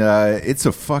 man. And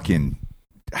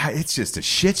it's just a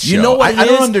shit show. You know what it I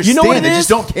don't is? understand. You know what it I is? just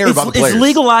don't care about the players. It's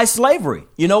legalized slavery.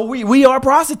 We are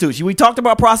prostitutes. We talked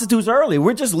about prostitutes earlier.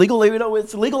 We're just legal.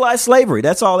 It's legalized slavery.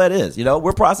 That's all that is.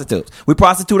 We're prostitutes. We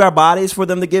prostitute our bodies for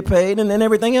them to get paid, and then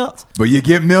everything else. But you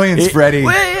get millions, Freddie.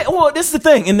 Well, this is the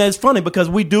thing, and it's funny because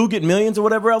we do get millions or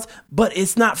whatever else, but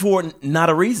it's not for not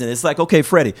a reason. It's like, okay,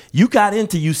 Freddie, you got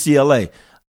into UCLA.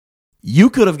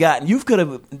 You could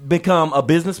have become a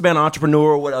businessman,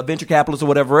 entrepreneur, or a venture capitalist, or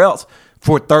whatever else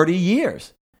for 30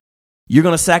 years. You're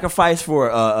going to sacrifice for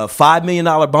a $5 million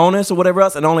bonus or whatever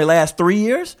else and only last 3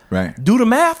 years? Right. Do the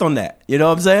math on that. You know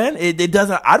what I'm saying? It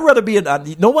doesn't. I'd rather be.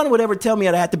 No one would ever tell me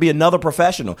I'd have to be another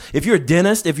professional. If you're a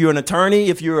dentist, if you're an attorney,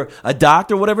 if you're a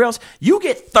doctor, whatever else, you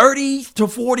get 30 to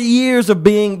 40 years of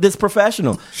being this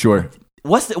professional. Sure.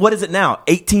 What is it now?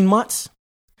 18 months?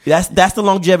 That's the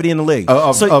longevity in the league.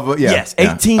 Yes,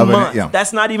 18 months.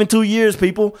 That's not even 2 years,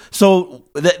 people. So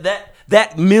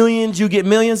that millions, you get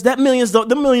millions. The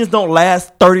millions don't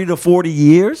last 30 to 40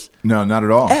 years. No, not at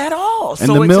all. At all. And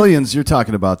the millions, you're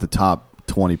talking about the top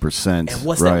 20%. And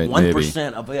what's right, that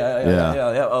 1%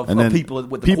 of people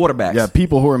with the quarterbacks? Yeah,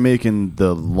 people who are making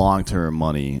the long-term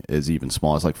money is even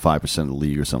small. It's like 5% of the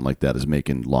league or something like that is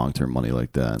making long-term money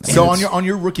like that. So on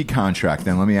your rookie contract,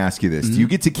 then let me ask you this: do you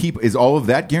get to keep? Is all of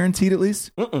that guaranteed at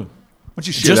least? Why don't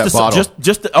you share that bottle?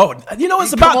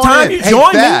 It's about time you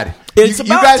join me. It's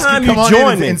about time you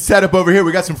join me and set up over here.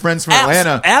 We got some friends from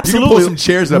Atlanta. Absolutely, you can pull some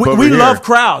chairs up over we here. We love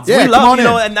crowds. Yeah, we love, come on in.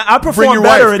 and I Bring perform your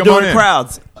better wife. at Come on doing in.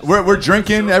 crowds. We're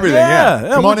drinking everything.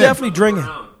 Yeah, we're definitely drinking.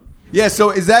 Yeah, so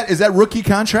is that rookie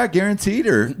contract guaranteed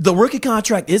or the rookie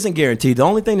contract isn't guaranteed? The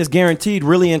only thing that's guaranteed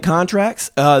really in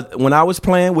contracts, when I was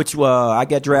playing, which I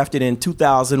got drafted in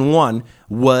 2001,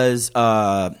 was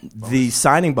the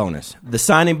signing bonus. The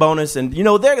signing bonus, and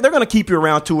they're going to keep you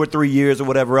around 2 or 3 years or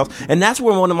whatever else. And that's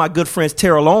where one of my good friends,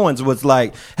 Terrell Owens, was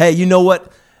like, "Hey, you know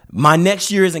what? My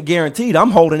next year isn't guaranteed.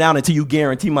 I'm holding out until you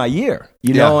guarantee my year."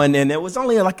 And it was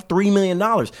only like $3 million.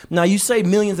 Now, you say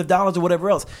millions of dollars or whatever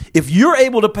else. If you're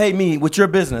able to pay me with your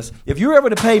business, if you're able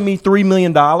to pay me $3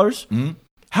 million,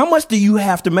 how much do you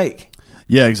have to make?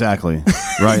 Yeah, exactly.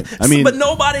 Right. I mean, but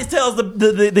nobody tells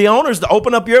the owners to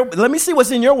open up let me see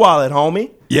what's in your wallet,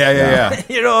 homie. Yeah.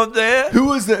 You know what I'm saying? Who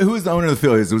was the owner of the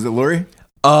Phillies? Was it Lurie?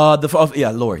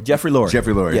 Lurie. Jeffrey Lurie.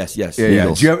 Jeffrey Lurie. Yes. Yeah.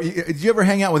 Did you ever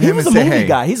hang out with him and say, He was a movie hey,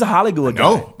 guy. He's a Hollywood guy.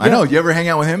 No, I know. You ever hang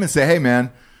out with him and say, hey,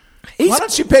 man, why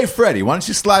don't you pay Freddie? Why don't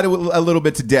you slide a little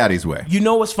bit to Daddy's way? You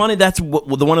know what's funny? That's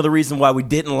one of the reasons why we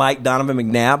didn't like Donovan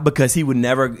McNabb, because he would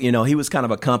never, he was kind of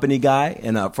a company guy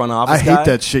and a front office guy. I hate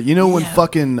that shit. When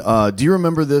fucking, do you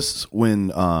remember this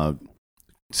when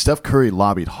Steph Curry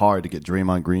lobbied hard to get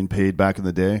Draymond Green paid back in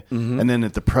the day, and then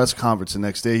at the press conference the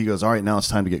next day, he goes, "All right, now it's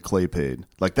time to get Clay paid."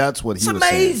 Like that's what he was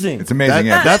saying. It's amazing.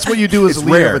 That's what you do as a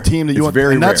leader of a team that you want.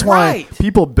 Very and that's rare. why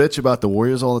people bitch about the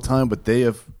Warriors all the time, but they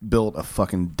have built a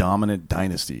fucking dominant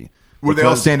dynasty. Where they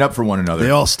all stand up for one another. They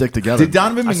all stick together. Did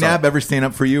Donovan McNabb ever stand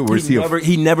up for you? Or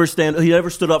He never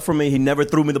stood up for me. He never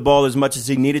threw me the ball as much as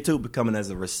he needed to, becoming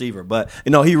as a receiver. But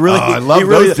he really. I love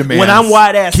those demands. When I'm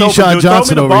wide ass open, Keyshawn dude,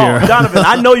 Johnson throw me the over ball. here. Donovan,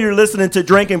 I know you're listening to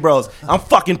Drinking Bros. I'm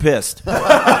fucking pissed. Pay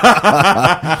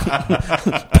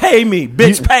me,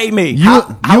 bitch. Pay me.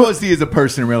 How was he as a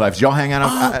person in real life? Did y'all hang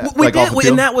out? We did,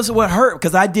 and that was what hurt,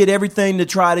 because I did everything to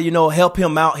try to help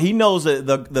him out. He knows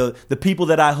the people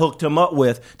that I hooked him up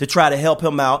with to try to help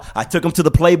him out. I took him to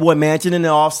the Playboy Mansion in the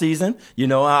off season.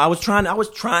 I was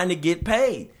trying to get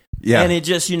paid. Yeah. And it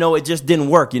just didn't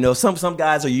work. Some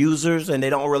guys are users and they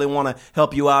don't really want to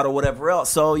help you out or whatever else.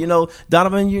 So,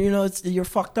 Donovan, you're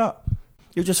fucked up.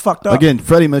 You're just fucked up. Again,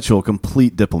 Freddie Mitchell,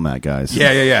 complete diplomat, guys.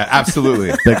 Yeah,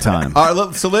 absolutely. Big time. All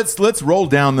right, so let's roll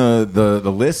down the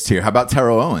list here. How about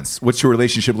Terrell Owens? What's your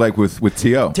relationship like with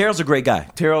T.O.? Terrell's a great guy.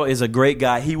 Terrell is a great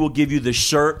guy. He will give you the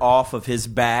shirt off of his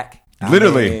back.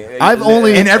 Literally. I've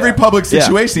only in every public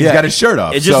situation, he's got his shirt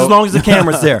off. It's just as long as the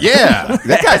camera's there. Yeah.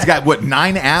 That guy's got,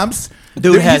 9 abs?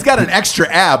 Dude he's got an extra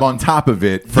ab on top of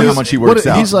it for how much he works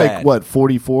out. He's like,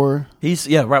 44? He's,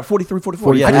 right, 43,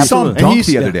 44. Yeah, I just saw him absolutely. dunk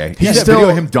the other day. He's He's still- video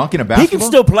of him dunking a basketball? He can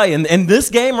still play. In this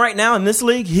game right now, in this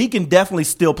league, he can definitely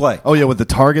still play. Oh, yeah, with the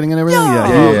targeting and everything?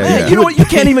 Man, you know what? You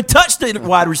can't even touch the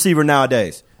wide receiver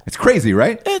nowadays. It's crazy,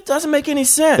 right? It doesn't make any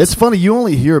sense. It's funny. You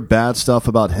only hear bad stuff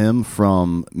about him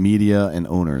from media and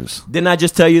owners. Didn't I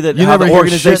just tell you that You how never the hear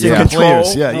organization shit from control?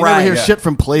 players. Yeah, you never hear shit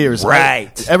from players.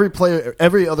 Right.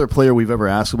 Every other player we've ever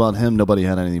asked about him, nobody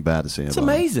had anything bad to say It's about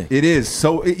him. amazing. It is.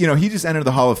 So, he just entered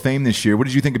the Hall of Fame this year. What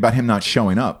did you think about him not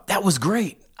showing up? That was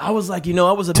great. I was like,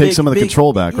 I was a Take big, some of the big-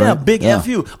 control back, Yeah, right? big Yeah.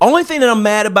 FU. Only thing that I'm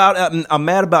mad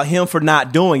about him for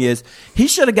not doing is he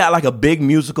should have got like a big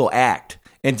musical act.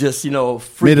 And just,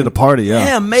 Made it a party, yeah.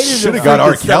 Yeah, made it Should a have got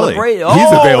R. freaking Kelly. celebration. He's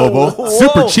Oh, available. whoa.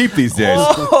 Super cheap these days.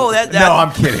 Oh, No,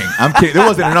 I'm kidding. There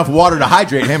wasn't enough water to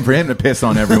hydrate him for him to piss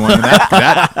on everyone in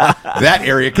that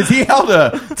area because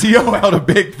T.O. held a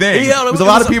big thing. There was a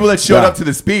lot of people that showed up to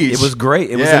the speech. It was great.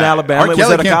 It was in Alabama. R. It was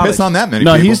Kelly at a can't college. piss on that many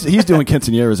No, people. he's doing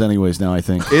quinceañeras anyways now, I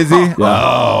think. Is he?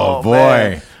 Oh, boy.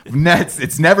 man.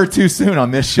 It's never too soon on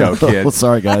this show, kids. Well,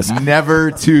 sorry, guys. Never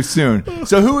too soon.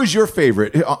 So who is your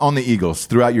favorite on the Eagles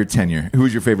throughout your tenure? Who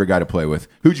is your favorite guy to play with?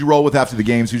 Who'd you roll with after the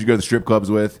games? Who'd you go to the strip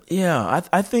clubs with? Yeah,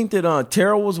 I think that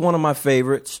Terrell was one of my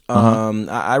favorites.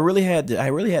 I really had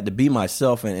to be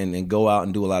myself and go out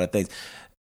and do a lot of things.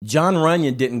 John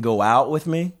Runyon didn't go out with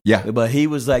me. Yeah. But he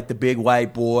was like the big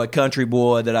white boy, country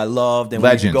boy that I loved. And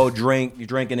Legend. we could go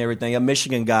drink and everything. A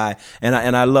Michigan guy. And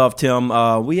I loved him.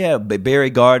 We had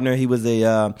Barry Gardner. He was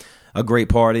a great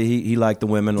party. He liked the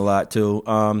women a lot too.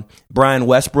 Brian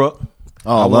Westbrook.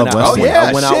 Oh, I love Wesley.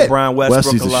 I went out with Brian Westbrook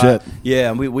Wesley's a the lot. shit.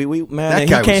 Yeah, we man, That he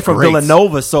guy came was from great.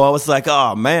 Villanova, so I was like,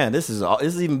 oh man, this is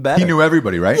even better. He knew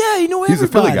everybody, right? Yeah, he knew everybody. He's a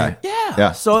Philly guy.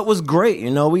 Yeah. So it was great.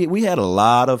 We had a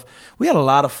lot of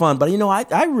fun. But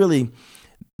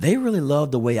they really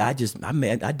loved the way I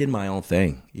did my own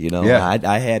thing. Yeah.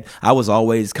 I was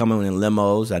always coming in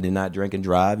limos. I did not drink and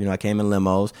drive. I came in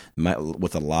limos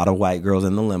with a lot of white girls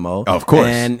in the limo. Of course.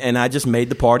 And I just made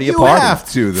the party a You party. have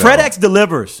to, though. Fredex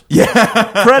delivers. Yeah.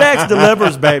 Fredex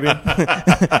delivers, baby.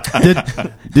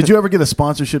 Did you ever get a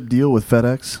sponsorship deal with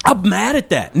FedEx? I'm mad at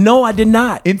that. No, I did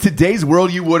not. In today's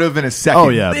world, you would have in a second. Oh,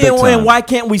 yeah. Big And time. why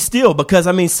can't we still? Because,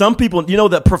 some people,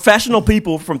 the professional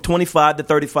people from 25 to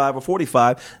 35 or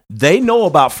 45, they know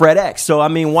about FredEx. So,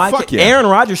 why Fuck can't yeah. Aaron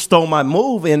Rodgers stole my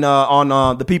move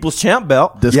on the People's Champ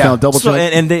belt. Discount double So,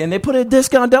 check? and they put a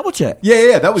discount double check.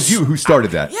 Yeah. That was you who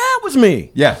started that. Yeah, it was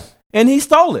me. Yeah. And he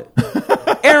stole it.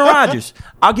 Aaron Rodgers.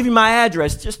 I'll give you my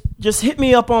address. Just hit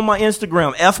me up on my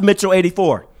Instagram,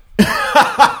 FMitchell84.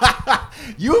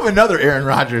 You have another Aaron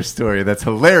Rodgers story that's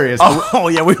hilarious. Oh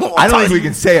yeah, I don't think we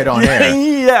can say it on air.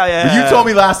 Yeah. But you told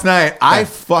me last night, I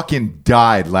fucking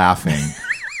died laughing.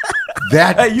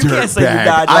 That Hey, you can't say you dirtbag.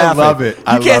 died I laughing. love it.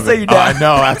 You can't say you died. I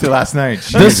know. After last night,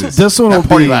 This Jesus. one will that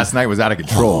party be- last night was out of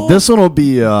control. This one will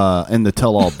be in the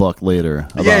tell-all book later.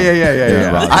 about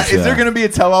Aaron Rodgers, Is there going to be a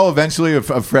tell-all eventually of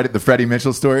the Freddie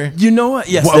Mitchell story? You know what?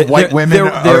 Yes, White women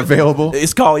are available?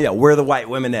 It's called Where the White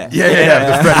Women At?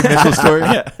 Yeah. The Freddie Mitchell story.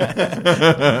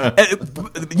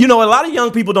 A lot of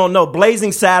young people don't know.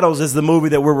 Blazing Saddles is the movie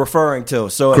that we're referring to.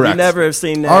 So if Correct. you never have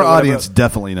seen that, Our or whatever- audience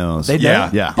definitely knows. They do?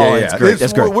 Yeah. Oh, it's great.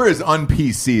 That's great. We're as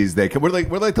un-PC as they can. We're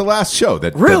like the last show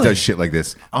that Really? does shit like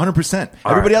this. 100%.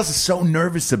 Everybody else is so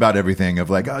nervous about everything of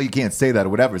like, oh, you can't say that or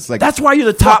whatever. It's like That's why you're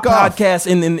the top fuck off. podcast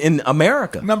in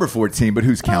America. Number 14, but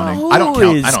who's counting? Who I don't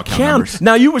count. is I don't count count- numbers.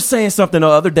 Now you were saying something the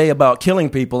other day about killing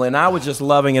people, and I was just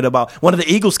loving it. About one of the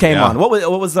Eagles came Yeah. on. What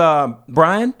was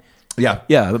Brian? Yeah.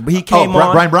 Yeah, he came Bri-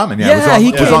 on. Brian Brahman, yeah, was on-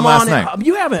 he was came on last and, night.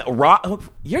 You haven't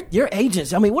your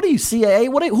agents. What are you, CAA?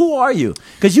 Who are you?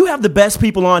 Because you have the best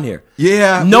people on here.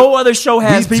 Yeah. No other show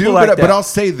has We people do, like but, that. But I'll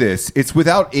say this. It's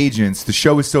without agents. The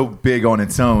show is so big on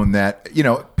its own that,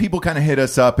 people kind of hit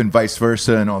us up and vice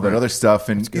versa and all that other stuff.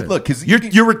 And look, because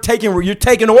you're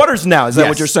taking orders now. Is that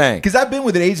what you're saying? Because I've been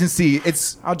with an agency.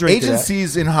 I'll drink to that.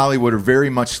 Agencies in Hollywood are very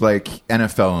much like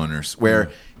NFL owners, where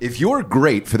if you're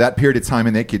great for that period of time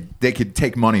and they could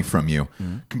take money from you,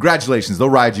 congratulations. They'll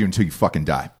ride you until you fucking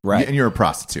die. Right. And you're a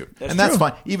prostitute. That's true.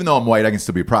 fine. Even though I'm white, I can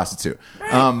still be a prostitute.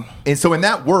 Right. And so in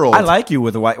that world, I like you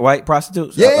with the white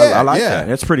prostitutes. Yeah, I like that.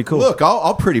 That's pretty cool. Look,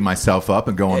 I'll pretty myself up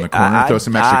and go on the corner and throw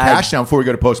some extra cash down before we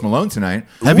go to Post Malone tonight.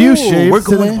 Have you shaved we're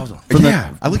going today?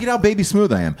 Yeah, I look at how baby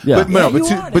smooth I am. Yeah.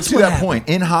 But to that point,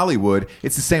 in Hollywood,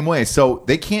 it's the same way. So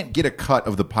they can't get a cut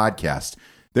of the podcast.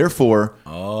 Therefore,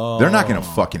 they're not going to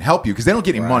fucking help you because they don't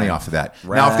get any money off of that.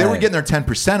 Right. Now, if they were getting their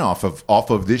 10% off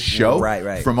of this show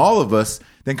from all of us,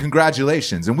 then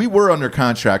congratulations. And we were under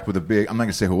contract with a big, I'm not going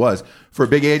to say who it was, for a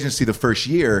big agency the first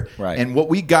year. Right. And what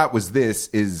we got was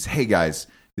hey guys,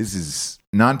 this is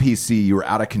non-PC. You were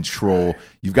out of control.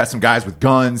 You've got some guys with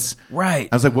guns. Right.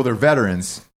 I was like, well, they're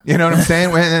veterans. You know what I'm saying?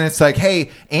 And then it's like,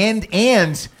 hey,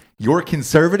 and you're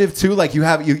conservative too. Like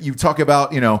you talk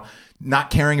about,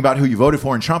 not caring about who you voted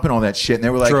for and Trump and all that shit. And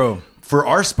they were like, True. For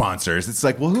our sponsors, it's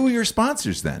like, well, who are your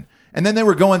sponsors then? And then they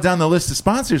were going down the list of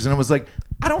sponsors, and I was like,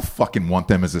 I don't fucking want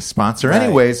them as a sponsor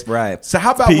anyways. Right. So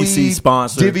how about PC we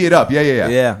sponsor. divvy it up?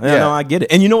 Yeah. No, I get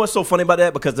it. And you know what's so funny about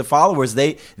that? Because the followers,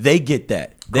 they get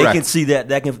that. They Correct. can see that.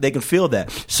 They can feel that.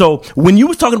 So when you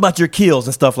was talking about your kills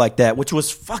and stuff like that, which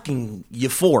was fucking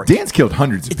euphoric. Dan's killed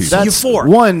hundreds of people. That's euphoric.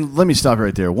 One, let me stop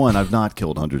right there. One, I've not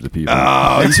killed hundreds of people.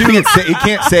 Oh, he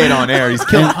can't say it on air. He's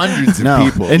killed hundreds of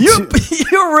people. And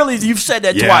You've said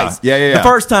that twice. Yeah. The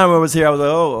first time I was here, I was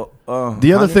like,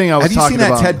 the other thing I was Have you talking seen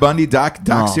that about, Ted Bundy doc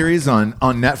series on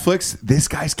Netflix? This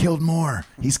guy's killed more.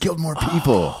 He's killed more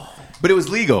people. But it was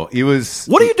legal. He was.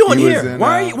 what are you doing he was here? in,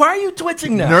 Why are you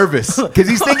twitching now? nervous because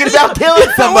he's thinking about killing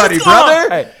somebody, What's going on?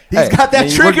 brother. He's got that man,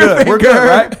 trigger finger. We're good,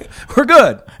 right? We're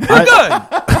good.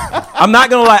 I'm not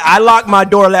gonna lie. I locked my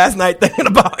door last night thinking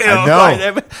about him. I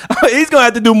know. He's gonna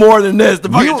have to do more than this to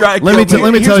fucking try to let me kill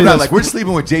tell Here's you what I this. like. We're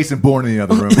sleeping with Jason Bourne in the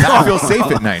other room. Now I feel safe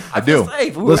at night. I do.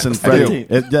 Safe. Listen, We're at Freddie,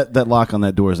 15. that lock on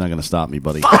that door is not going to stop me,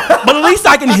 buddy. But at least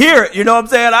I can hear it. You know what I'm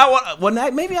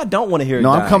saying? Maybe I don't want to hear it. No,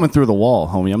 I'm dying. coming through the wall,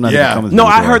 homie. I'm not Yeah. even coming through No, the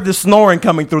I door. heard the snoring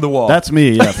coming through the wall. That's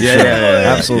me, yeah, for sure.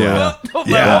 Yeah. Absolutely. Yeah. I'm like,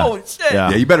 Yeah. oh shit. Yeah.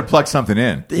 Yeah, you better plug something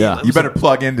in. Yeah. You better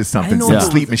plug into something, know some it was-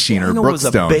 sleep machine or I know it was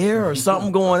a Brookstone. bear or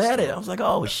something going at it. I was like,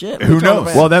 oh shit. Who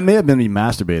knows? Well, that may have been me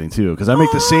masturbating, too, because I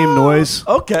make the same noise.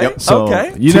 Okay. Yep. So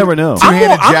Okay. you never know.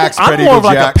 Two-handed jack, spread I'm more eagle of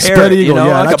like jack. a parrot, Spread eagle, you know,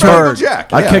 yeah, like that's a right. bird.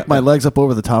 Jack, I yeah. kick my legs up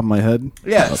over the top of my head.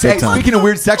 Yeah. Big Hey, time. speaking of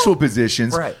weird sexual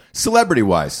positions, Right.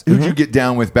 celebrity-wise, who'd you get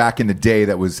down with back in the day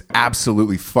that was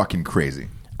absolutely fucking crazy?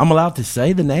 I'm allowed to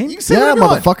say the name? You can say Yeah, whatever you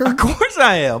want. motherfucker. Of course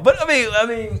I am. But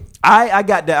I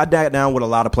got down with a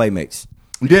lot of playmates.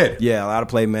 You did? Yeah, a lot of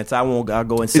playmates. I'll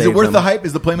go and say Is it worth the hype?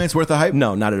 Is the Playmates worth the hype?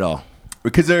 No, not at all.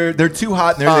 Because they're too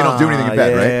hot and they don't do anything in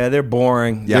bed, right? Yeah, they're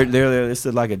boring. Yeah. They're it's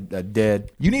like a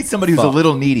dead. You need somebody who's a Fuck.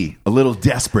 little needy, a little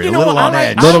desperate, You a know little what? on I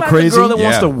edge. like, Little I like crazy? a girl that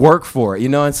wants Yeah. to work for it. You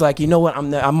know, it's like, you know what?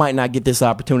 I might not get this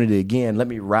opportunity again. Let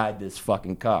me ride this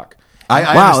fucking cock. I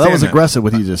Wow, that understand was aggressive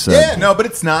what he just said. Yeah, no, but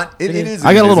it's not. It is.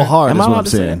 I got a it little isn't. hard, Am is I what allowed I'm to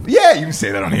say saying. Yeah, you can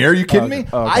say that on here. Are you kidding me?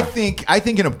 Okay. I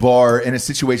think in a bar, in a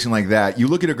situation like that, you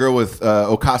look at a girl with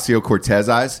Ocasio-Cortez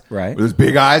eyes, Right. with those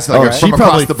big eyes, Oh, like she from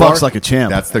probably across the bar. fucks like a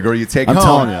champ. That's the girl you take I'm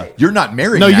home. telling you. You're not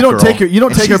marrying. No, you that don't girl. take her- you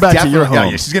don't And take her she's back to your definitely-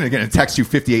 home. Yeah, she's gonna text you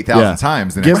 58,000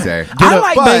 times the next day. I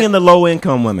like But- banging the low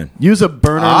income women. Use a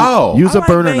burner. Oh. Use I a like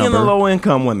burner banging number. the low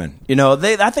income women. You know,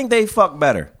 I think they fuck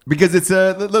better. because it's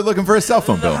looking for a cell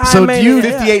phone bill. So do you-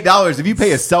 $58 if you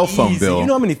pay a cell phone Easy. bill? You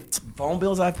know how many phone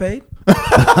bills I've paid?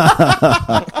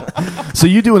 So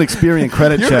you do an Experian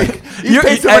credit check. You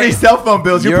pay so many hey, cell phone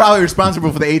bills. You're you're- probably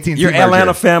responsible for the AT&T Your merger.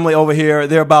 Atlanta family over here,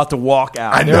 they're about to walk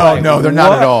out. I They're know, like, no, they're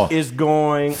not at all. What is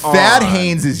going on? Thad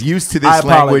Haynes is used to I this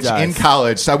language apologize. in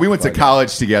college. So we went to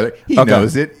college together. He Okay.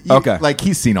 knows it. Okay. Like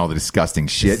he's seen all the disgusting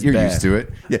shit. is You're bad. used to it.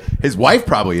 Yeah. His wife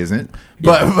probably isn't.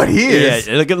 But he is.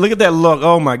 Yeah, look at that look.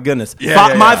 Oh my goodness. Yeah,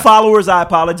 My yeah. followers, I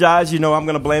apologize. You know, I'm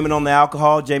going to blame it on the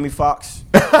alcohol. Jamie Foxx.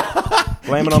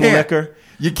 Blame it on the can't. liquor.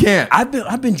 You can't.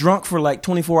 I've been drunk for like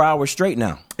 24 hours straight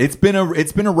now. It's been a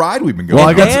ride we've been going. Well,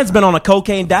 I on. got Dan's been on a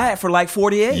cocaine diet for like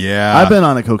 48. Yeah. I've been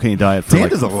on a cocaine diet for Dan like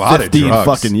does a lot 15 of drugs.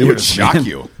 fucking years. It would shock man.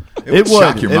 you. It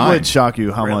shock your It mind. would shock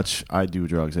you how much I do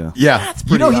drugs. Yeah. Yeah.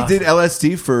 You know, he pretty did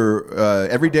LSD for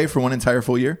every day for one entire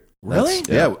full year. Really?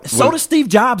 Yeah. So does Steve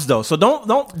Jobs though. So don't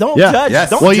Yeah. judge.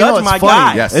 Yes. Don't Well, you know, judge it's my funny.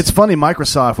 guy. Yes. It's funny.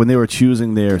 Microsoft, when they were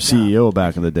choosing their CEO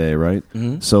back in the day, right?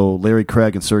 Mm-hmm. So Larry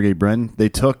Craig and Sergey Brin, they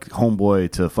took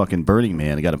Homeboy to fucking Burning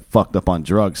Man and got him fucked up on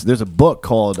drugs. There's a book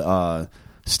called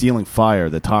Stealing Fire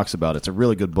that talks about it. It's a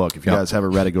really good book. If you guys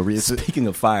haven't read it, go read it. Speaking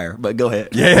of fire, but go ahead.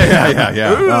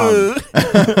 Yeah.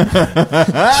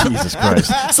 Jesus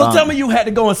Christ. So tell me you had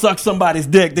to go and suck somebody's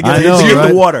dick to get right?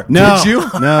 the water. No. Did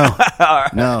you? No.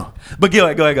 No. But go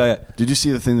ahead. Did you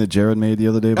see the thing that Jared made the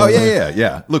other day? Oh,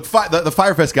 yeah. Look, the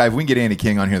Firefest guy, if we can get Andy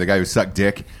King on here, the guy who sucked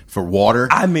dick for water.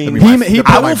 I mean,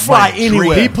 I will fly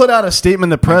anywhere. He put out a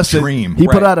statement to press. He put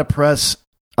Right. out a press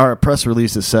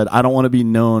release that said, "I don't want to be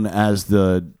known as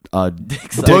the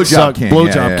blowjob king."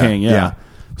 Blowjob king. Yeah.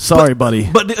 Sorry, buddy.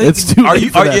 But it's too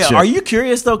late for that shit. Are you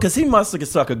curious though? Because he must have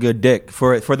suck a good dick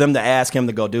for them to ask him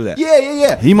to go do that.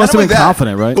 Yeah. He must Not have only been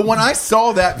confident, right? But when I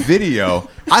saw that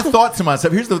saw to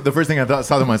myself, here's the first thing I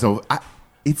saw to myself.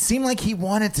 It seemed like he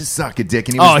wanted to suck a dick,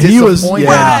 and he was disappointed.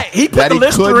 Right. He put that the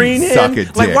Listerine couldn't suck a in.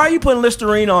 dick. Like, why are you putting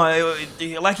Listerine on?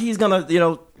 Like he's gonna,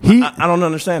 I don't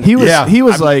understand. He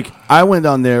was like, I went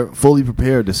down there fully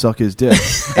prepared to suck his dick,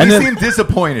 and he seemed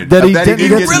disappointed that he didn't get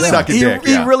to really, suck a dick.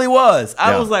 He really was.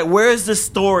 I Yeah. was like, where is this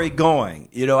story going?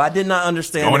 I did not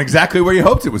understand. Going exactly where you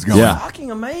hoped it was going. Yeah.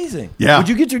 Fucking amazing. Yeah. Would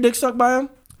you get your dick sucked by him?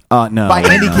 No. By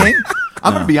Andy King?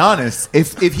 I'm going to be honest.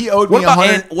 If he owed me me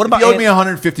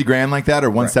 150 grand like that, or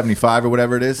 175 or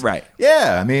whatever it is, right?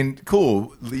 Yeah, I mean,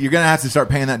 cool. You're going to have to start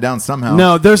paying that down somehow.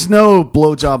 No, there's no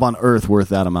blowjob on earth worth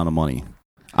that amount of money.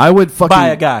 I would fucking By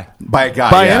a guy.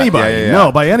 By anybody. Yeah.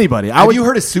 No, by anybody. Have you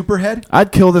heard of Superhead?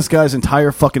 I'd kill this guy's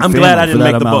entire fucking I'm family glad I didn't for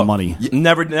that make the amount book. of money.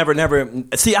 Never.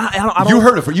 See, I don't. You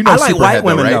heard of it. You know I like Superhead, white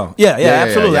women, though, though. right? Yeah,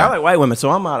 absolutely. yeah. I like white women, so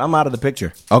I'm out of the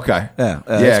picture. Okay. Yeah, it's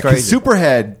Because crazy.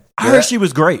 Superhead. I heard she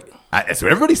was great. That's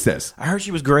what everybody says. I heard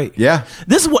she was great. Yeah.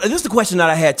 This is the question that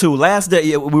I had too. Last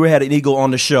day we had an Eagle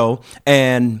on the show,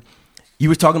 and you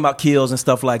were talking about kills and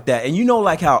stuff like that. And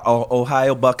like how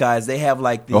Ohio Buckeyes, they have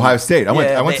like the Ohio State. I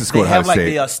went to school at Ohio State.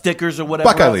 They have like the stickers or whatever.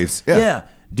 Buckeye leaves. Yeah.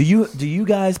 Do you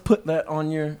guys put that on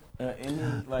your?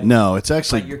 No, it's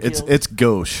actually like your it's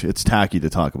gauche. It's tacky to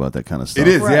talk about that kind of stuff. It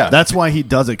is, yeah. That's why he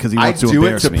does it, because he I wants to do it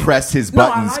embarrass to me. press his No, I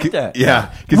buttons. like that.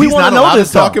 Yeah, because We he's wanna not know allowed this,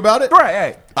 to talk though. about it.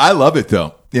 Right. I love it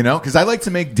though, because I like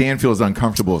to make Dan feel as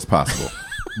uncomfortable as possible.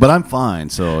 But I'm fine,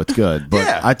 so it's good. But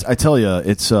Yeah. I tell you,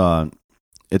 it's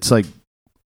like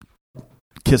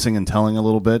kissing and telling a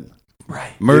little bit.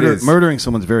 Right. Murdering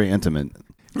someone's very intimate.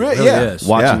 Right? really Yeah. is.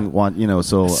 Watching,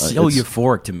 so So it's-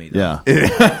 euphoric to me. Though.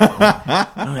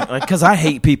 Yeah, Because I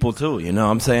hate people too. You know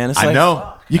what I'm saying? It's I like,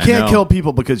 know. you I can't know. kill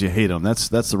people because you hate them. That's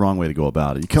the wrong way to go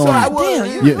about it. You kill them.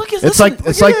 Damn, You- look at it's this.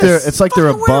 like they're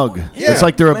a bug. Yeah. It's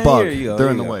like they're a Man, bug. here you go, They're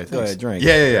here in the you go. way. Go ahead, drink.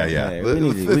 Yeah. we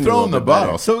need a Throw little in the bit bottle.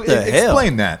 better. So The hell?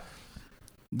 explain that.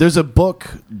 There's a book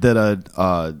that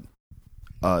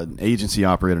an agency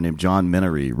operator named John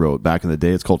Minery wrote back in the day.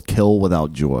 It's called Kill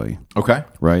Without Joy. Okay.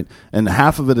 Right? And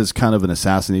half of it is kind of an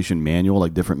assassination manual,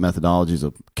 like different methodologies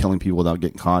of killing people without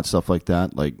getting caught, stuff like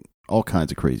that, like all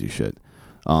kinds of crazy shit.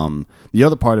 The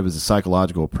other part of it is a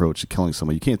psychological approach to killing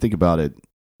someone. You can't think about it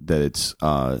that it's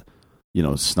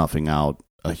snuffing out.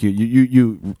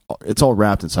 It's all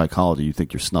wrapped in psychology. You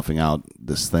think you're snuffing out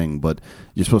this thing, but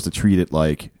you're supposed to treat it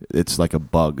like it's like a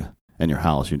bug in your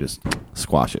house. You just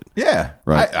squash it. Yeah.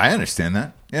 Right. I understand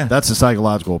that. Yeah. That's the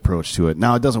psychological approach to it.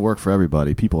 Now, it doesn't work for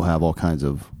everybody. People have all kinds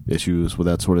of issues with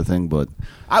that sort of thing, but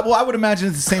I would imagine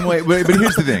it's the same way. But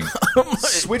here's the thing: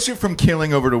 switch it from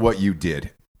killing over to what you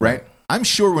did. Right. I'm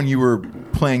sure when you were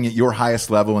playing at your highest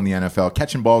level in the NFL,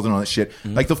 catching balls and all that shit,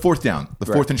 like the fourth down, the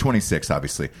 4th and 26,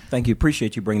 obviously. Thank you.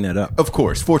 Appreciate you bringing that up. Of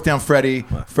course, 4th down,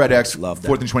 Fredex, Love that.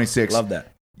 4th and 26. Love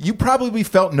that. You probably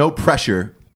felt no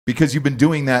pressure because you've been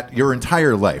doing that your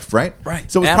entire life, right? Right.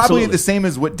 So it's probably Absolutely. the same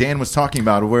as what Dan was talking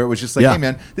about, where it was just like, Yeah. hey,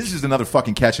 man, this is just another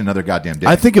fucking catch, another goddamn day.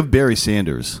 I think of Barry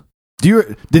Sanders.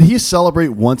 Did he celebrate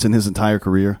once in his entire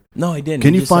career? No, he didn't.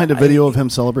 Can He you just find a like- video of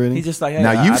him celebrating? He's just like, hey, now,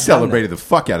 I've you done celebrated that. the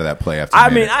fuck out of that play after I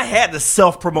you mean, made it. I had to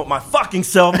self-promote my fucking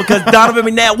self because Donovan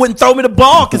McNabb wouldn't throw me the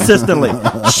ball consistently.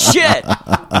 Shit.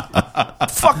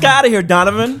 Fuck out of here,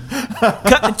 Donovan.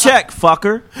 Cut the check,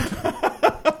 fucker.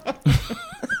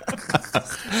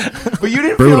 But you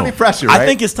didn't Brutal. feel any pressure, right? I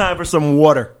think it's time for some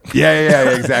water.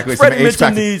 Yeah, exactly. Freddie Mitchell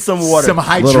HVAC, needs some water. some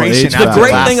Little hydration. HVAC. after The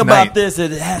great last thing about night. this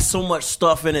is it has so much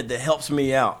stuff in it that helps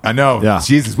me out. I know. Yeah.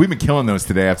 Jesus, we've been killing those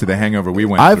today after the hangover we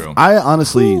went through. I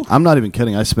honestly, I'm not even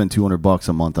kidding. I spend $200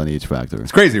 a month on H Factor.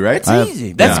 It's crazy, right? It's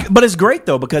easy. But it's great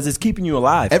though because it's keeping you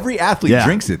alive. Every athlete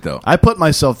drinks it, though. I put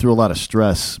myself through a lot of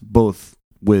stress, both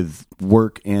with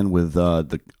work and with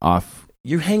the off.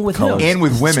 You hang with him And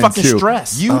with It's women, fucking too.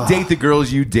 stress. You date the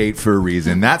girls you date for a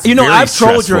reason. That's You know, very I've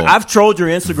trolled stressful. your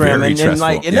Instagram, Very and stressful,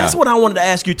 that's yeah. what I wanted to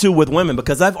ask you too with women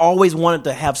because I've always wanted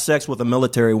to have sex with a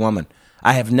military woman.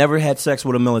 I have never had sex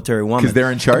with a military woman 'Cause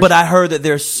they're in charge? But I heard that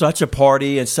there's such a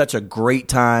party and such a great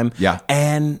time. Yeah.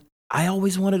 and I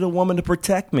always wanted a woman to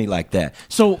protect me like that.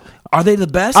 So, are they the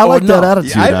best? I or like no? that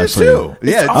attitude. Yeah, I do actually. too.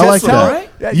 Yeah, I like just, that. Right?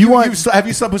 Yeah, have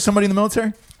you slept with somebody in the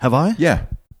military? Have I? Yeah.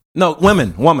 No,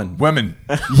 women. Women.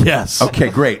 Yes. Okay,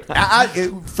 great.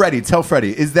 Freddie, tell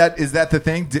Freddie, is that the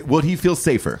thing? Will he feel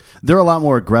safer? They're a lot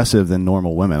more aggressive than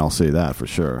normal women. I'll say that for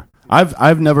sure.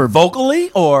 I've never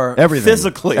Vocally or everything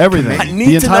physically? everything. I need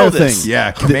the to entire know this. thing.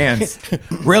 Yeah, commands.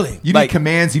 Really? You need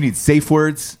commands. You need safe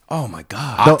words. Oh my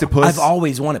God! Octopus. I've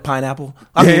always wanted pineapple.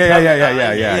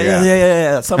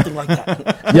 Yeah. Something like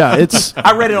that. Yeah, it's.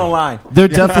 I read it online. They're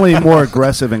definitely more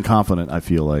aggressive and confident. I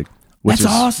feel like, which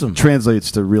That's awesome.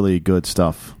 Translates to really good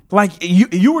stuff. Like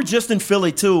you were just in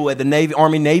Philly too at the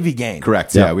Army Navy game.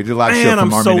 Correct. Yeah. Yeah, we did a live show Man, from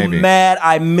I'm Army so Navy. mad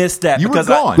I missed that. You were because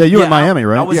gone. Yeah, you were in Miami,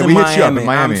 right? I was Yeah, in we Miami. hit you up in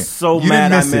Miami. I'm so You mad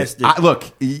didn't I miss missed it. Look,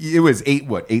 it was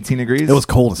 18 degrees. It was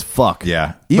cold as fuck.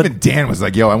 Yeah. Even Dan was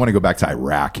like, yo, I want to go back to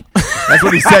Iraq. That's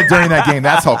what he said during that game.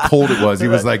 That's how cold it was. He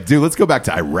was like, dude, let's go back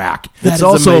to Iraq. That It's is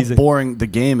also amazing. boring. The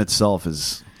game itself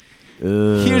is.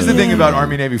 Here's the thing about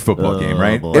Army Navy football game,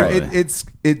 right? boy.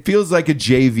 It feels like a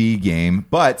JV game,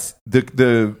 but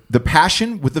the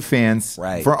passion with the fans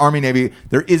Right. for Army Navy,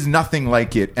 there is nothing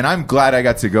like it. And I'm glad I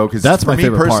got to go because That's for my me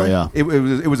favorite part, personally, yeah.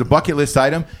 it was a bucket list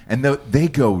item, and they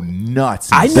go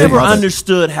nuts. I and never crazy.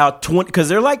 understood how because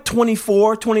they're like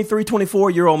 24, 23,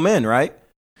 24-year-old men, right?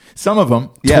 Some of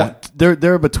them, yeah.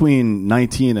 They're between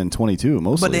 19 and 22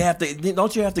 mostly. But they have to.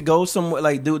 Don't you have to go somewhere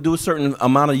like do a certain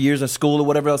amount of years in school or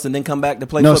whatever else, and then come back to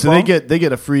play No, football? so they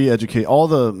get a free education. All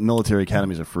the military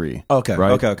academies are free. Okay,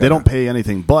 right? okay. They don't pay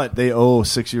anything, but they owe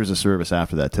 6 years of service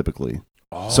after that typically.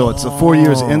 So it's 4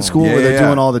 years in school where they're Yeah.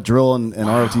 doing all the drill and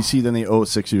ROTC. Then they owe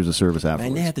 6 years of service afterwards.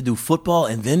 And they have to do football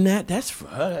and then that. That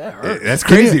hurts. That's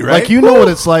crazy, right? Like you know what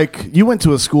it's like. You went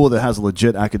to a school that has a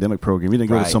legit academic program. You didn't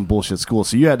go to Right. some bullshit school,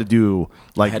 so you had to do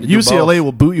like had to do UCLA both.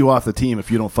 will boot you off the team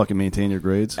if you don't fucking maintain your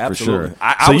grades. Absolutely. For sure.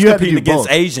 I so was you had to competing do against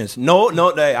both. Asians. No,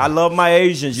 I love my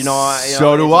Asians.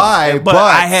 So do I, but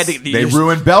I had to. they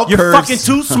ruined bell You're curves. fucking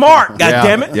too smart. God Yeah,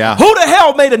 damn it. yeah. Who the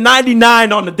hell made a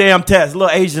 99 on the damn test?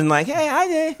 Little Asian like, hey, I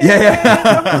did.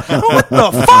 Yeah. What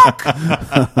the fuck?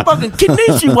 Fucking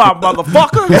Konnichiwa,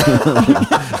 motherfucker.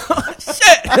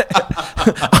 Shit.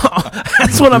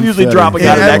 That's what I'm usually dropping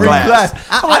out of that every class.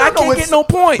 I I don't know can't what's- get no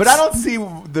points. But I don't see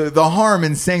the harm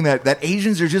in saying that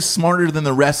Asians are just smarter than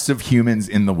the rest of humans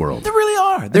in the world. They really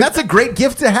are. And that's a great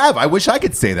gift to have. I wish I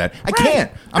could say that. I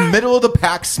can't. I'm middle of the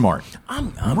pack smart.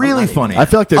 I'm really not- funny. I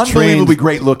feel like they're unbelievably trained-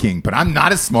 great looking, but I'm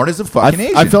not as smart as a fucking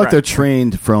Asian. I feel like Right. they're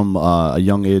trained from a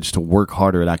young age to work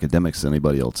harder at academics than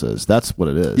anybody else is. That's what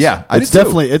it is. Yeah, I it's do too.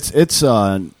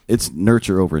 definitely it's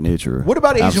nurture over nature. What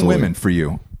about Asian Absolutely. women for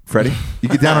you, Freddie? You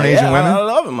get down on Yeah, Asian I women?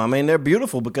 love them. I mean, they're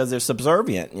beautiful because they're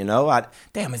subservient.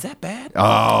 Damn, is that bad?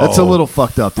 That's a little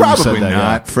fucked up. That you Probably said that,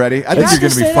 not, yeah. Freddie. I Did think I you're going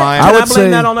just to be say that? fine. Can I would I blame say-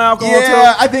 that on the alcohol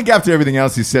Yeah, I think after everything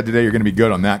else you said today, you're going to be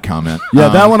good on that comment. Yeah,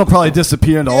 that one will probably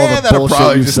disappear into all Yeah, the that'll bullshit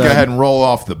probably you just said. go ahead and roll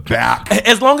off the back. too?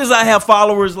 As long as I have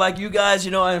followers like you guys,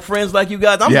 and friends like you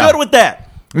guys, I'm Yeah. good with that.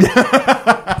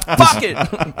 Fuck it.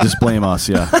 Just blame us.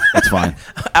 Yeah, that's fine.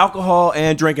 Alcohol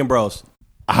and drinking bros.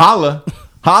 Holla.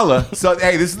 So,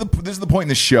 hey, this is the point in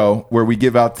the show where we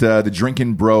give out the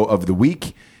drinking bro of the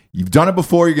week. You've done it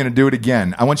before. You're going to do it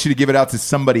again. I want you to give it out to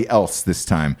somebody else this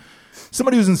time.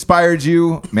 Somebody who's inspired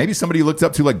you. Maybe somebody you looked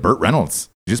up to like Burt Reynolds,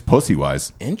 just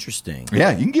pussy-wise. Interesting.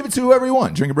 Yeah, you can give it to whoever you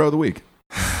want. Drinking bro of the week.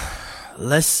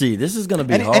 Let's see. This is going to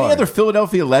be Any hard. other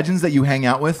Philadelphia legends that you hang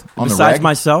out with on the Besides reg?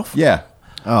 myself? Yeah.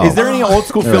 Oh. Is there any old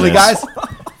school There Philly it is. guys?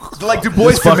 Like, do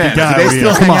Boys to fucking Men? Do guy they over still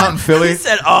here. hang Come out on. in Philly? He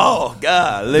said, "Oh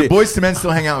God." Do Boys to Men still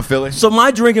hang out in Philly? So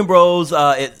my drinking bros,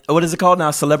 what is it called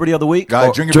now? Celebrity of the week.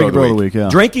 Or- Drinking Drink bro of the week. Yeah.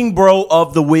 Drinking bro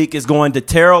of the week is going to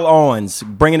Terrell Owens,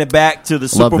 bringing it back to the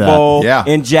Super that. Bowl Yeah.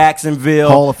 in Jacksonville.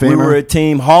 Hall of We Famer. were a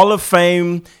team Hall of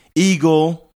Fame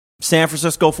Eagle, San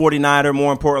Francisco 49er.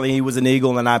 More importantly, he was an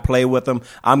Eagle, and I played with him.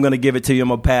 I'm going to give it to you. I'm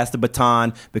going to pass the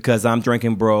baton because I'm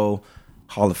drinking bro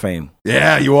Hall of Fame.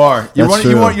 Yeah, you are. You're That's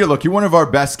one, true. you're one of our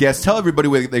best guests. Tell everybody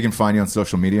where they can find you on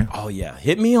social media. Oh yeah,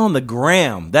 hit me on the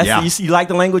gram. That's Yeah. you like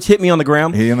the language. Hit me on the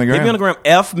gram. Hit you on the gram. Hit me on the gram.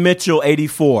 F Mitchell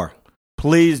 84.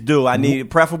 Please do. I need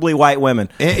preferably white women.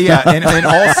 Yeah, in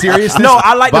all seriousness. No,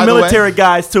 I like by the way- military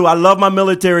guys too. I love my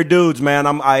military dudes, man.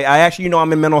 I actually,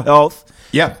 I'm in mental health,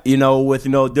 Yeah. With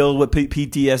dealing with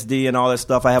PTSD and all that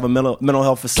stuff. I have a mental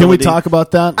health facility. Can we talk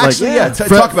about that? Actually,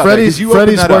 talk about Freddie's, that.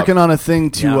 Freddie's working on a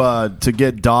thing to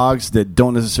get dogs that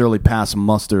don't necessarily pass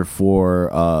muster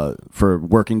for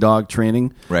working dog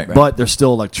training, right? But they're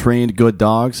still like trained good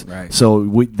dogs. Right. So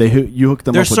you hook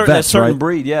them up with vets, certain right?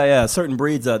 breed, certain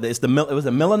breeds. It was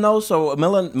a Milanose or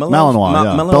Malinois,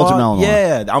 Malinois. Belgian Malinois.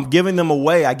 Yeah, I'm giving them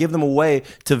away. I give them away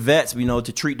to vets, to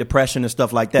treat depression and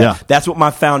stuff like that. Yeah. That's what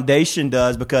my foundation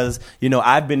does because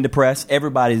I've been depressed.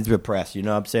 Everybody's depressed. You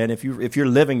know what I'm saying? If you're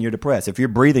living, you're depressed. If you're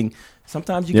breathing,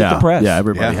 sometimes you get depressed. Yeah,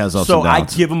 everybody has ups so and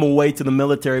downs. I give them away to the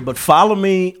military. But follow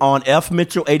me on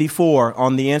FMitchell84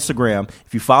 on the Instagram.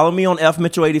 If you follow me on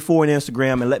FMitchell84 on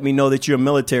Instagram and let me know that you're a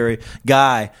military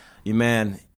guy,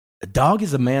 a dog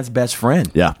is a man's best friend.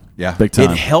 Yeah, big It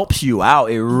time. helps you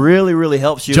out. It really, really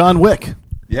helps you. John Wick.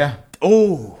 Yeah.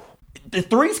 Oh, the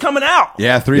 3's coming out.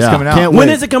 Yeah, 3's coming out. Can't When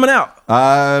wait. is it coming out?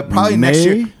 Probably May? next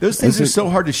year. Those things Is are it- so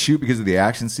hard to shoot because of the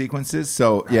action sequences.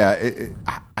 So,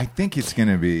 I think it's going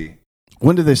to be...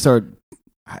 When did they start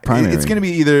primary? It's going to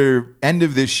be either end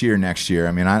of this year, next year.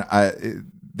 I mean,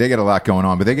 they got a lot going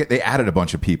on, but they added a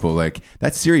bunch of people. Like,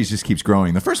 that series just keeps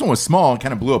growing. The first one was small and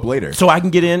kind of blew up later. So I can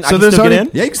get in. So I can there's still get already-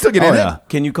 in. Yeah, you can still get in yeah. it.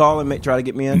 Can you call and try to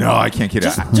get me in? No, I can't get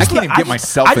it. I can't even I get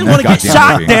myself I in just that want to get goddamn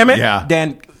shot. movie. Damn it. Yeah.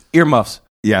 Dan, earmuffs.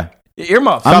 Yeah.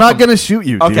 Earmuffs. I'm not going to shoot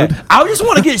you, Okay, dude. I just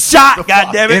want to get shot.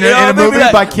 God damn it! In a You know what I mean? movie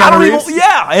Like, by Keanu I don't Reeves?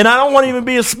 and I don't want to even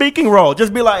be a speaking role.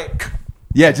 Just be like,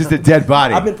 Yeah, just a dead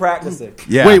body. I've been practicing.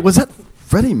 Yeah. Wait, was that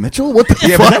Freddie Mitchell? What the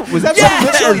Yeah, fuck? was that Yes!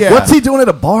 Freddie Mitchell? Yeah. What's he doing at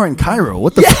a bar in Cairo?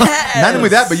 What the fuck? Not only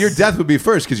that, but your death would be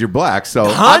first because you're black. So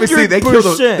obviously they kill the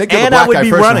 100%. black And I would guy be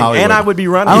first in running. Hollywood. And I would be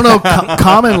running. I don't know.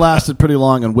 Common lasted pretty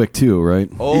long on Wick too, right?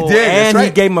 Oh, He did, that's and he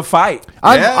right. gave him a fight.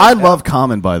 I love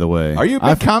Common, by the way. Are you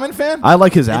a big Common fan? I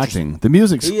like his acting. The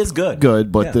music's He is good.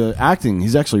 but Yeah. the acting,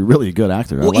 he's actually really a good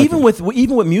actor. I Well, like even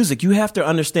him. with music, you have to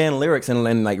understand lyrics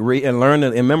and like and learn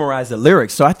and memorize the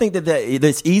lyrics. So I think that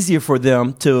it's easier for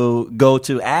them to go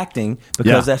to acting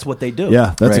because Yeah. that's what they do.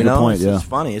 Yeah, that's a You good know? point, It's, yeah. it's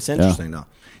funny. It's interesting though.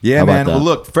 Yeah, How about man. that? Well,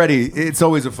 look, Freddie, it's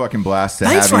always a fucking blast to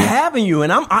Thanks have for you. having you.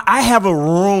 And I have a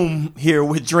room here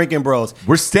with Drinking Bros.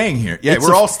 We're staying here. Yeah, It's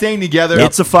we're a- all staying together.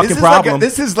 It's a fucking This is problem.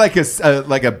 This is like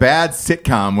a bad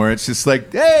sitcom where it's just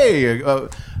like, hey,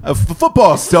 a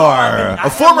football star, I a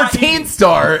former have not teen eaten.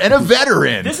 star, and a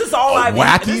veteran. This is all a I've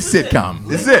wacky eaten. This is sitcom. it.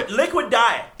 This is it. Liquid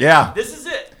diet. Yeah. This is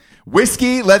it.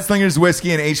 Whiskey, Lead Slingers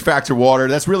whiskey, and H Factor water.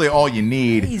 That's really all you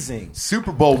need. Amazing.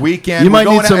 Super Bowl weekend. You might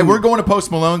going need some- We're going to Post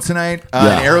Malone tonight.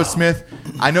 Yeah. Aerosmith.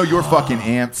 I know you're fucking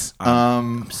amped.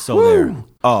 So there.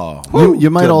 Oh. You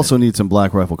might also need some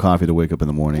Black Rifle coffee to wake up in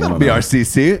the morning. I don't know.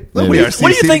 BRCC. Maybe. BRCC What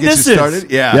do you think to get this you is?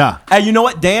 started. Yeah. Yeah. Hey, you know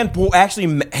what? Dan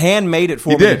actually handmade it for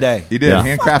He me did. today. He did. Yeah.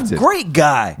 Handcrafted. Great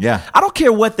guy. Yeah. I don't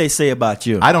care what they say about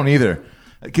you. I don't either.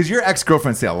 Because your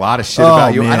ex-girlfriends say a lot of shit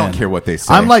about you. I man. don't care what they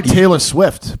say. I'm like Taylor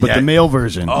Swift, but Yeah. the male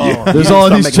version. Yeah. There's You all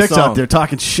start these making chicks songs. out there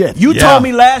talking shit. You Yeah. told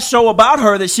me last show about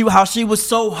her that how she was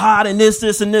so hot and this,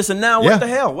 and this, and now Yeah. what the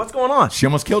hell? What's going on? She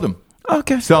almost killed him.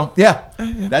 Okay. So, yeah.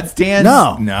 That's Dan's.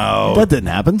 No. That didn't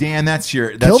happen. Dan, that's your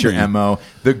Killed me. MO.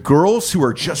 The girls who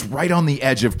are just right on the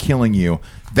edge of killing you,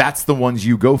 that's the ones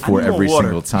you go for I need every more water.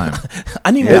 single time. I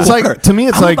need Yeah. more It's water. like, to me,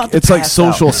 it's I'm like about to it's like pass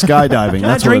social out. skydiving. Can I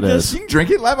That's what drink it this? is. You can drink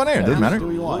it live on air. It doesn't matter.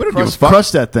 We don't give a Crush, fuck.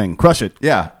 crush that thing. Crush it.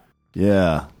 Yeah.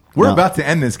 Yeah. We're No. about to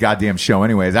end this goddamn show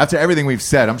anyways. After everything we've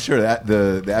said, I'm sure that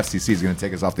the FCC is going to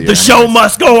take us off the air. The show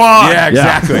must go on. Yeah,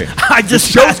 exactly. I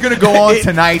just The show's going to go on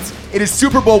tonight. It is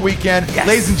Super Bowl weekend. Yes.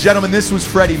 Ladies and gentlemen, this was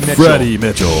Freddie Mitchell. Freddie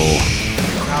Mitchell.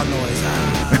 Crowd noise.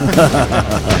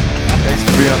 Thanks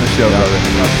for being on the show,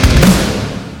 brother.